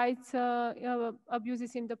human rights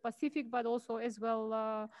abuses in the Pacific, but also as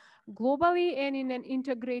well globally and in an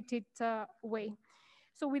integrated way.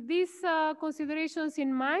 So with these considerations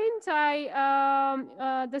in mind,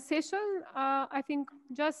 the session, I think,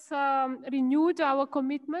 just renewed our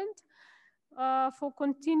commitment for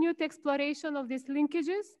continued exploration of these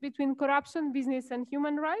linkages between corruption, business, and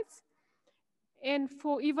human rights, and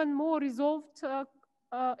for even more resolved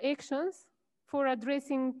actions for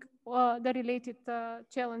addressing the related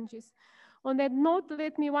challenges. On that note,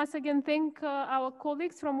 let me once again thank our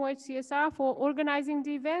colleagues from OHCHR for organizing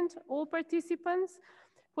the event, all participants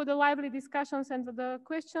for the lively discussions and the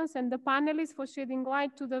questions, and the panelists for shedding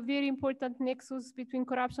light to the very important nexus between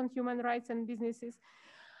corruption, human rights, and businesses.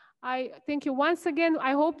 I thank you once again.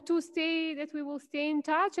 I hope that we will stay in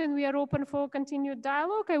touch, and we are open for continued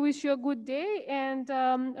dialogue. I wish you a good day and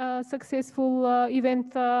a successful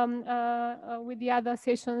event with the other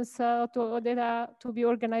sessions that are to be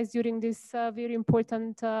organized during this very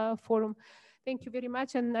important forum. Thank you very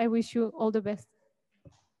much, and I wish you all the best.